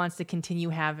that he wants to continue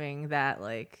having that,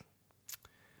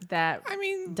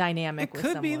 dynamic with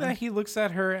someone. It could be that he looks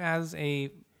at her as a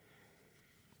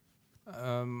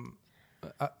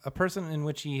person in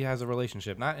which he has a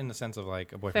relationship, not in the sense of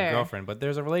like a boyfriend girlfriend, but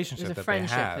there's a relationship there's a that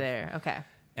friendship they have there. Okay.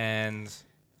 And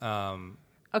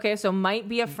okay, so might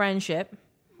be a friendship.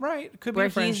 Right, could be where a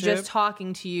friendship. he's just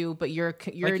talking to you, but you're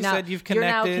like you now said, you've you're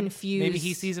now connected. confused. Maybe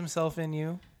he sees himself in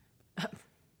you,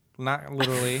 not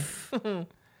literally.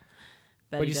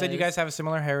 But you said you guys have a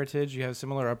similar heritage. You have a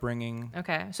similar upbringing.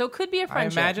 Okay, so it could be a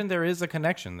friendship. I imagine there is a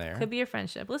connection there. Could be a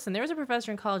friendship. Listen, there was a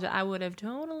professor in college that I would have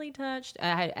totally touched.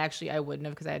 I wouldn't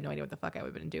have because I had no idea what the fuck I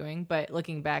would have been doing. But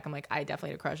looking back, I'm like, I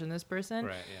definitely had a crush on this person.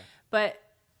 Right. Yeah. But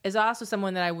is also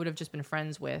someone that I would have just been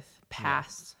friends with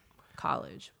past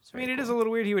college. I mean, it is a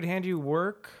little weird. He would hand you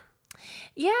work.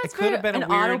 Yeah, it's it could have been an a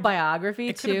weird autobiography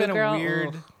it too. It could have been girl. a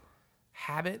weird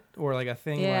habit or like a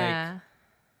thing. Yeah.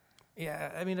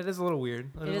 Yeah, I mean, it is a little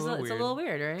weird. It's a little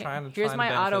weird, right? Here's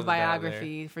my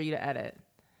autobiography for you to edit.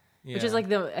 Yeah. Which is like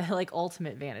the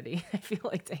ultimate vanity. I feel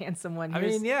like to hand someone. I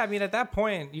mean, at that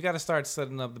point, you got to start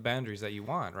setting up the boundaries that you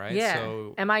want, right? Yeah.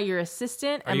 So, am I your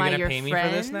assistant? Are am you I going your to pay me friend?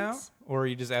 for this now, or are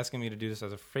you just asking me to do this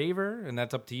as a favor? And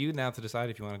that's up to you now to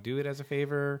decide if you want to do it as a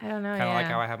favor. I don't know. Kind of like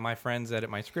how I have my friends edit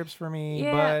my scripts for me.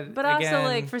 Yeah, but again, also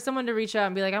like for someone to reach out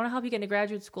and be like, I want to help you get into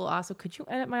graduate school. Also, could you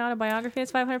edit my autobiography?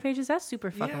 It's 500 pages. That's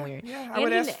super fucking weird. Yeah, I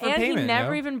would ask for payment. And he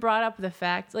never even brought up the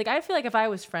fact. Like, I feel like if I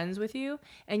was friends with you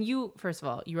and you, first of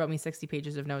all, you wrote me 60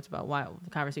 pages of notes about the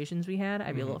conversations we had,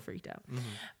 I'd be a little freaked out.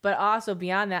 But also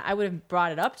beyond that, I would have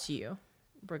brought it up to you,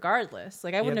 regardless.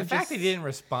 Like I wouldn't have. The fact that he didn't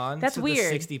respond. That's to weird. The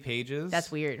 60 pages. That's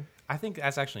weird. I think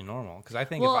that's actually normal because I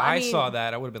think if I saw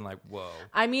that, I would have been like, "Whoa."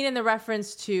 I mean, in the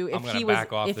reference to if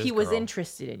he was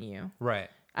interested in you, right?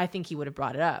 I think he would have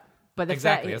brought it up. But the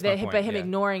exactly, fact that by him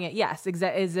ignoring it, yes,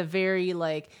 is a very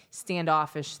like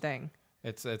standoffish thing.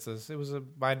 It was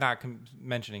by not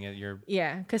mentioning it.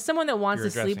 Because someone that wants to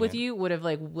sleep with you would have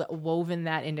like woven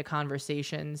that into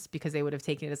conversations because they would have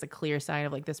taken it as a clear sign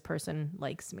of like this person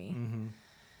likes me.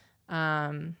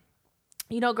 Girl,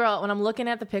 when I'm looking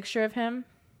at the picture of him,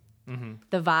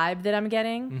 the vibe that I'm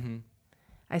getting,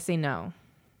 I say no.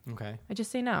 Okay. I just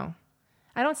say no.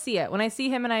 I don't see it. When I see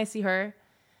him and I see her,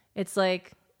 it's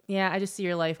like, yeah, I just see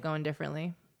your life going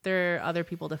differently. There are other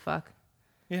people to fuck.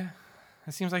 Yeah.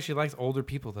 It seems like she likes older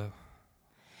people, though.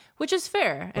 Which is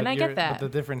fair, and I get that. But the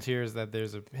difference here is that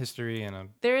there's a history and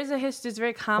there is a history. It's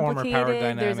very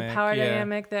complicated. There's a power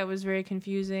dynamic that was very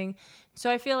confusing. So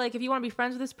I feel like if you want to be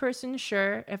friends with this person,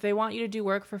 sure. If they want you to do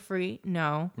work for free,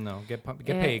 no. No, get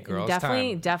paid, girl.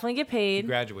 Definitely get paid. He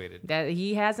graduated. That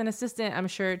he has an assistant, I'm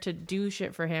sure, to do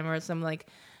shit for him, or some like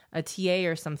a TA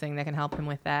or something that can help him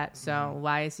with that. So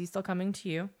why is he still coming to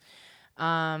you?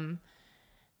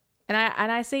 And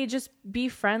I say just be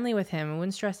friendly with him. I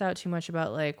wouldn't stress out too much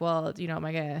about like, well, you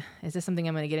know, is this something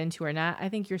I'm going to get into or not? I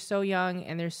think you're so young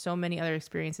and there's so many other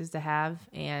experiences to have.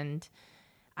 And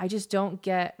I just don't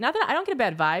get, not that I don't get a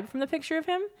bad vibe from the picture of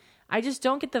him. I just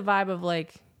don't get the vibe of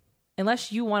like,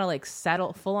 unless you want to like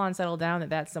full on settle down,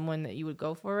 that's someone that you would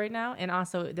go for right now. And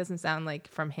also it doesn't sound like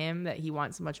from him that he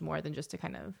wants much more than just to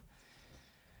kind of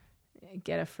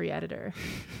get a free editor.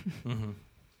 Mm-hmm.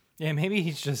 Yeah, maybe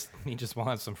he just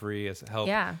wants some free help.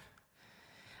 Yeah.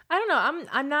 I don't know.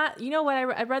 I'm not, you know what?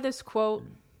 I read this quote,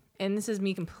 and this is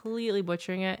me completely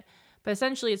butchering it, but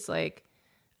essentially it's like,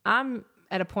 I'm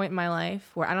at a point in my life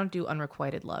where I don't do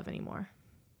unrequited love anymore.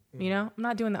 Mm-hmm. You know, I'm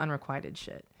not doing the unrequited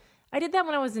shit. I did that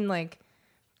when I was in like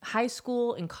high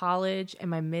school and college and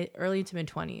my early to mid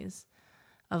 20s.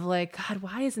 Of like, God,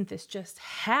 why isn't this just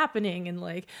happening? And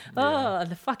like,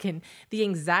 the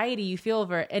anxiety you feel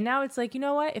over it. And now it's like, you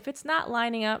know what? If it's not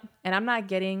lining up and I'm not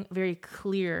getting very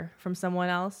clear from someone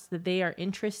else that they are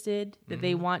interested, that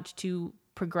they want to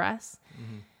progress,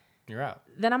 you're out.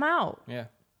 Then I'm out. Yeah.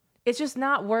 It's just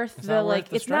not worth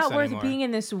it's not worth being in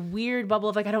this weird bubble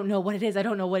of like, I don't know what it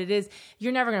is.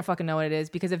 You're never going to fucking know what it is,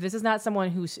 because if this is not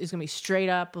someone who is going to be straight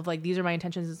up of like, these are my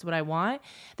intentions, this is what I want,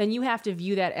 then you have to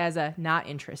view that as a not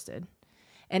interested.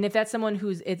 And if that's someone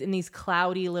who's in these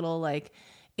cloudy little like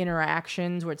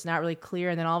interactions where it's not really clear,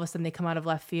 and then all of a sudden they come out of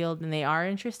left field and they are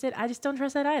interested, I just don't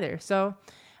trust that either. So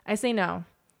I say no.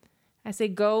 I say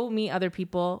go meet other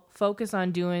people, focus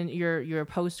on doing your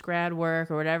post-grad work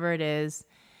or whatever it is.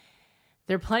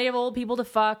 There are plenty of old people to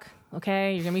fuck,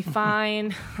 okay? You're going to be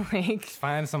fine. Like,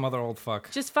 find some other old fuck.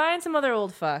 Just find some other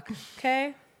old fuck,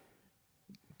 okay?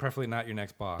 Preferably not your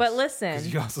next boss. But listen,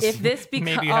 if this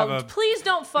becomes... please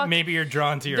don't fuck... Maybe you're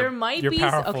drawn to your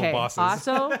powerful bosses.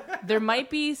 Also, there might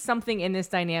be something in this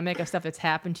dynamic of stuff that's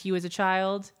happened to you as a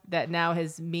child that now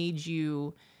has made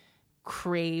you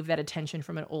crave that attention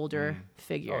from an older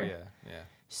figure. Oh, yeah.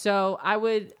 So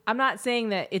I'm not saying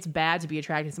that it's bad to be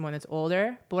attracted to someone that's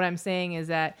older, but what I'm saying is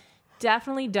that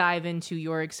definitely dive into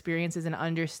your experiences and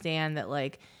understand that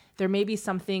like there may be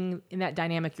something in that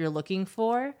dynamic you're looking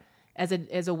for as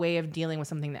a way of dealing with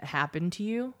something that happened to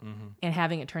you and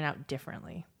having it turn out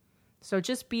differently. So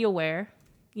just be aware,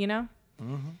 you know?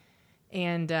 Mm-hmm.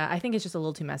 And I think it's just a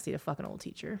little too messy to fuck an old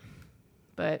teacher.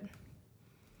 But...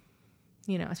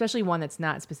 you know, especially one that's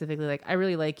not specifically like, I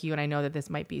really like you and I know that this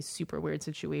might be a super weird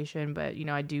situation, but, you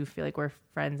know, I do feel like we're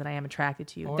friends and I am attracted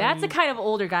to you. Or that's the kind of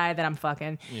older guy that I'm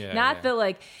fucking. The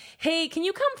like, hey, can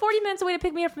you come 40 minutes away to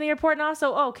pick me up from the airport? And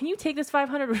also, can you take this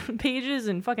 500 pages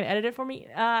and fucking edit it for me?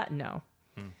 No.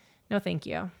 No, thank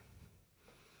you.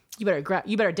 You better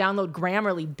download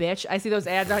Grammarly, bitch. I see those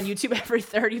ads on YouTube every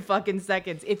 30 fucking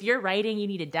seconds. If you're writing, you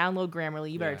need to download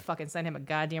Grammarly. You better fucking send him a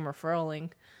goddamn referral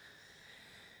link.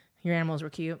 Your animals were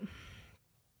cute.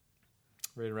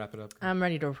 Ready to wrap it up? I'm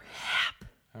ready to wrap.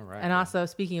 All right. And also,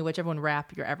 speaking of which, everyone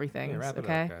wrap your everything. Wrap it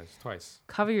okay? up, guys. Twice.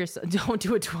 Cover yourself. Don't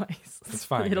do it twice. It's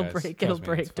fine, It'll guys. break. It'll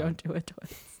break. Don't do it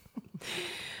twice.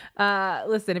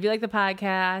 Listen, if you like the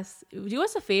podcast, do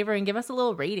us a favor and give us a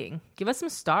little rating. Give us some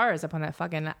stars up on that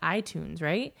fucking iTunes,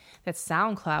 right? That's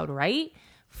SoundCloud, right?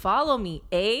 Follow me,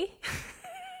 eh?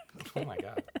 Oh, my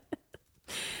God.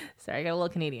 Sorry, I got a little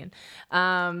Canadian.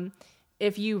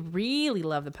 If you really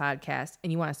love the podcast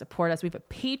and you want to support us, we have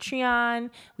a Patreon.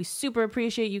 We super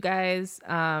appreciate you guys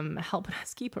helping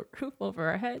us keep a roof over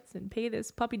our heads and pay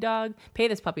this puppy dog.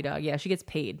 Yeah, she gets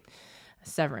paid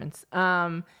severance.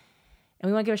 And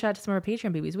we want to give a shout out to some of our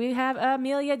Patreon babies. We have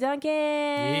Amelia Duncan.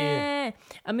 Yeah.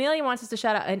 Amelia wants us to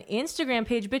shout out an Instagram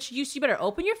page. Bitch, you better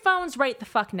open your phones right the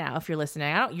fuck now if you're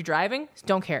listening. You're driving?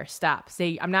 Don't care. Stop.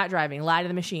 Say, I'm not driving. Lie to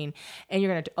the machine. And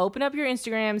you're going to open up your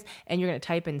Instagrams and you're going to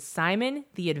type in Simon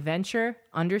the Adventure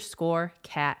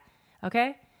 _cat.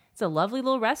 Okay? It's a lovely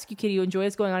little rescue kitty who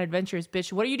enjoys going on adventures.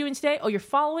 Bitch, what are you doing today? Oh, you're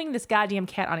following this goddamn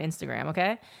cat on Instagram,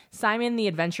 okay? Simon the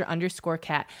Adventure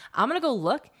 _cat. I'm going to go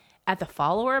look at the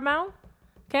follower amount.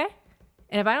 Okay?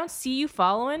 And if I don't see you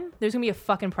following, there's going to be a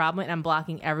fucking problem, and I'm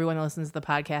blocking everyone that listens to the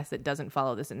podcast that doesn't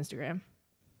follow this Instagram.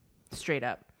 Straight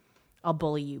up. I'll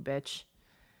bully you, bitch.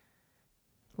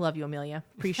 Love you, Amelia.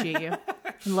 Appreciate you.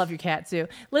 And love your cat too.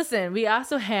 Listen, we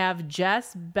also have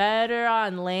Jess better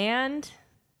on land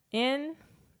than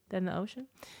the ocean.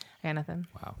 I got nothing.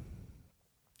 Wow.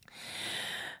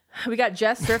 We got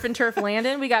Jess Surf and Turf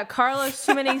Landon. We got Carlos,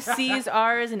 too many C's,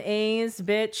 R's, and A's,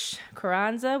 bitch,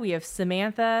 Carranza. We have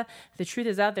Samantha, the truth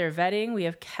is out there vetting. We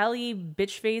have Kelly,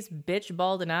 bitch face, bitch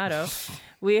Baldonado.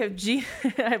 We have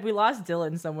we lost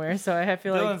Dylan somewhere, so I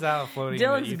feel Dylan's like out floating.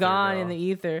 Dylan's in the ether, gone girl. in the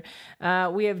ether.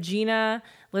 We have Gina.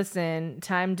 Listen,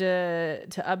 time to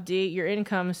update your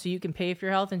income so you can pay for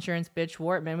your health insurance, bitch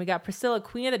Wortman. We got Priscilla,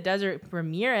 Queen of the Desert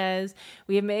Ramirez.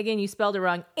 We have Megan, you spelled it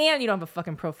wrong, and you don't have a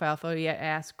fucking profile photo yet,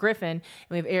 ass Griffin. And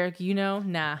we have Eric, you know,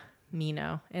 nah, me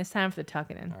no. And it's time for the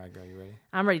tucking in. All right, girl, you ready?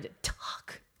 I'm ready to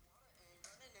talk.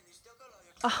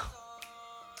 Oh.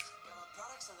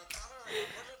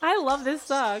 I love this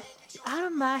song. Out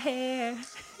of my hair.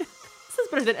 This is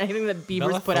better than anything that Bieber's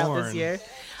Bella put out Thorne. this year.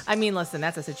 I mean, listen,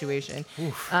 that's a situation.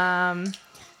 Crazy,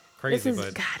 This is,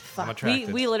 but God, I'm fuck.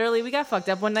 attracted. We literally got fucked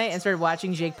up one night and started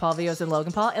watching Jake Paul videos and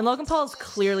Logan Paul. And Logan Paul is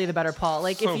clearly the better Paul.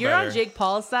 Like, So if you're better. on Jake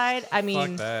Paul's side, I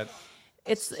mean, Fuck that.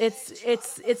 it's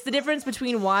the difference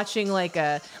between watching like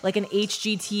an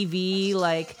HGTV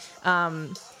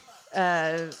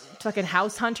fucking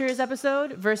House Hunters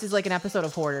episode versus like an episode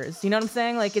of Hoarders. You know what I'm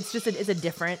saying? Like, it's just it's a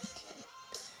different.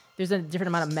 There's a different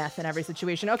amount of meth in every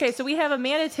situation. Okay, so we have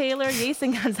Amanda Taylor,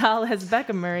 Jason Gonzalez,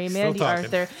 Becca Murray, Mandy talking.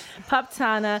 Arthur, Pup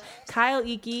Tana, Kyle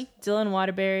Icky, Dylan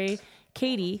Waterbury,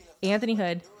 Katie, Anthony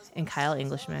Hood, and Kyle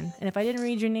Englishman. And if I didn't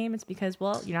read your name, it's because,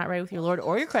 well, you're not right with your Lord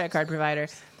or your credit card provider,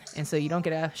 and so you don't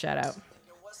get a shout out.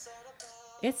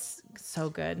 It's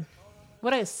so good.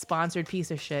 What a sponsored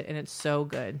piece of shit, and it's so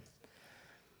good.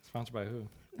 Sponsored by who?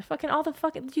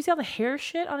 Did you see all the hair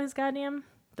shit on his goddamn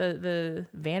the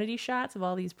vanity shots of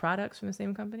all these products from the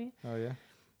same company? Oh, yeah?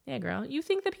 Yeah, girl. You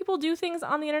think that people do things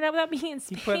on the internet without being He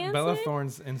expansive? put Bella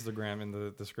Thorne's Instagram in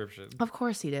the description. Of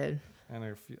course he did.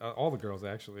 And all the girls,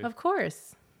 actually. Of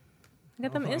course. I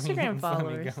got them Instagram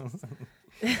followers.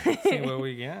 See what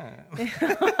we got.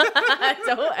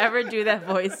 Don't ever do that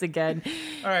voice again.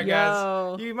 All right,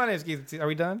 Yo. guys. My name's Keith. Are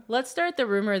we done? Let's start the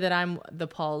rumor that I'm the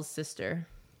Paul's sister.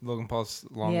 Logan Paul's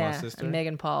long-lost sister?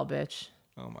 Megan Paul, bitch.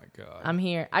 Oh, my God. I'm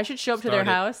here. I should show up to their Start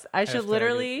it. house. I should Hashtag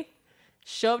literally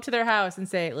show up to their house and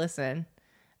say, listen,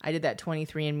 I did that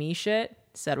 23andMe shit,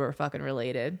 said we're fucking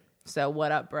related. So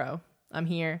what up, bro? I'm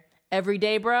here. Every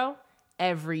day, bro.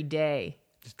 Every day.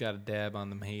 Just got to dab on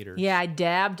them haters. Yeah, I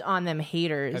dabbed on them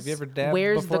haters. Have you ever dabbed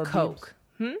Where's before, the Coke?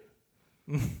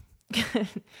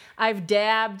 I've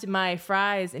dabbed my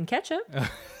fries in ketchup.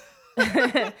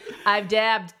 I've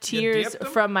dabbed tears dipped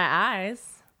 'em? from my eyes.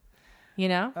 You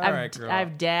know, All right, girl.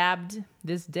 I've dabbed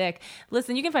this dick.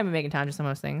 Listen, you can find me making Tondras on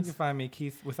most You things. can find me,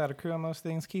 Keith, without a crew on most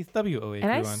things. Keith, WOAQ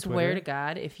And I on swear Twitter. to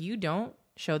God, if you don't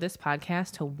show this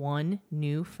podcast to one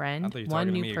new I friend, thought you were one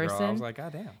talking to new me, person, girl. I was like,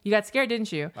 God damn. you got scared,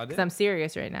 didn't you? I did. Because I'm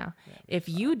serious right now. If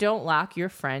you don't lock your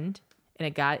friend in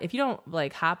if you don't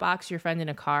like hotbox your friend in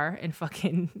a car and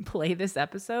fucking play this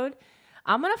episode,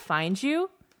 I'm gonna find you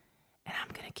and I'm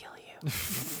gonna kill you.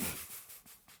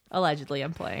 Allegedly,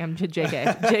 I'm playing. I'm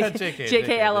JK.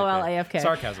 JK. LOL. AFK.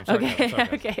 Sarcasm. Okay.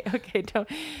 Sarcasm. Okay. Don't.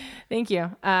 Thank you.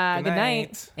 Good night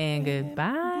night. and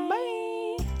goodbye. Bye.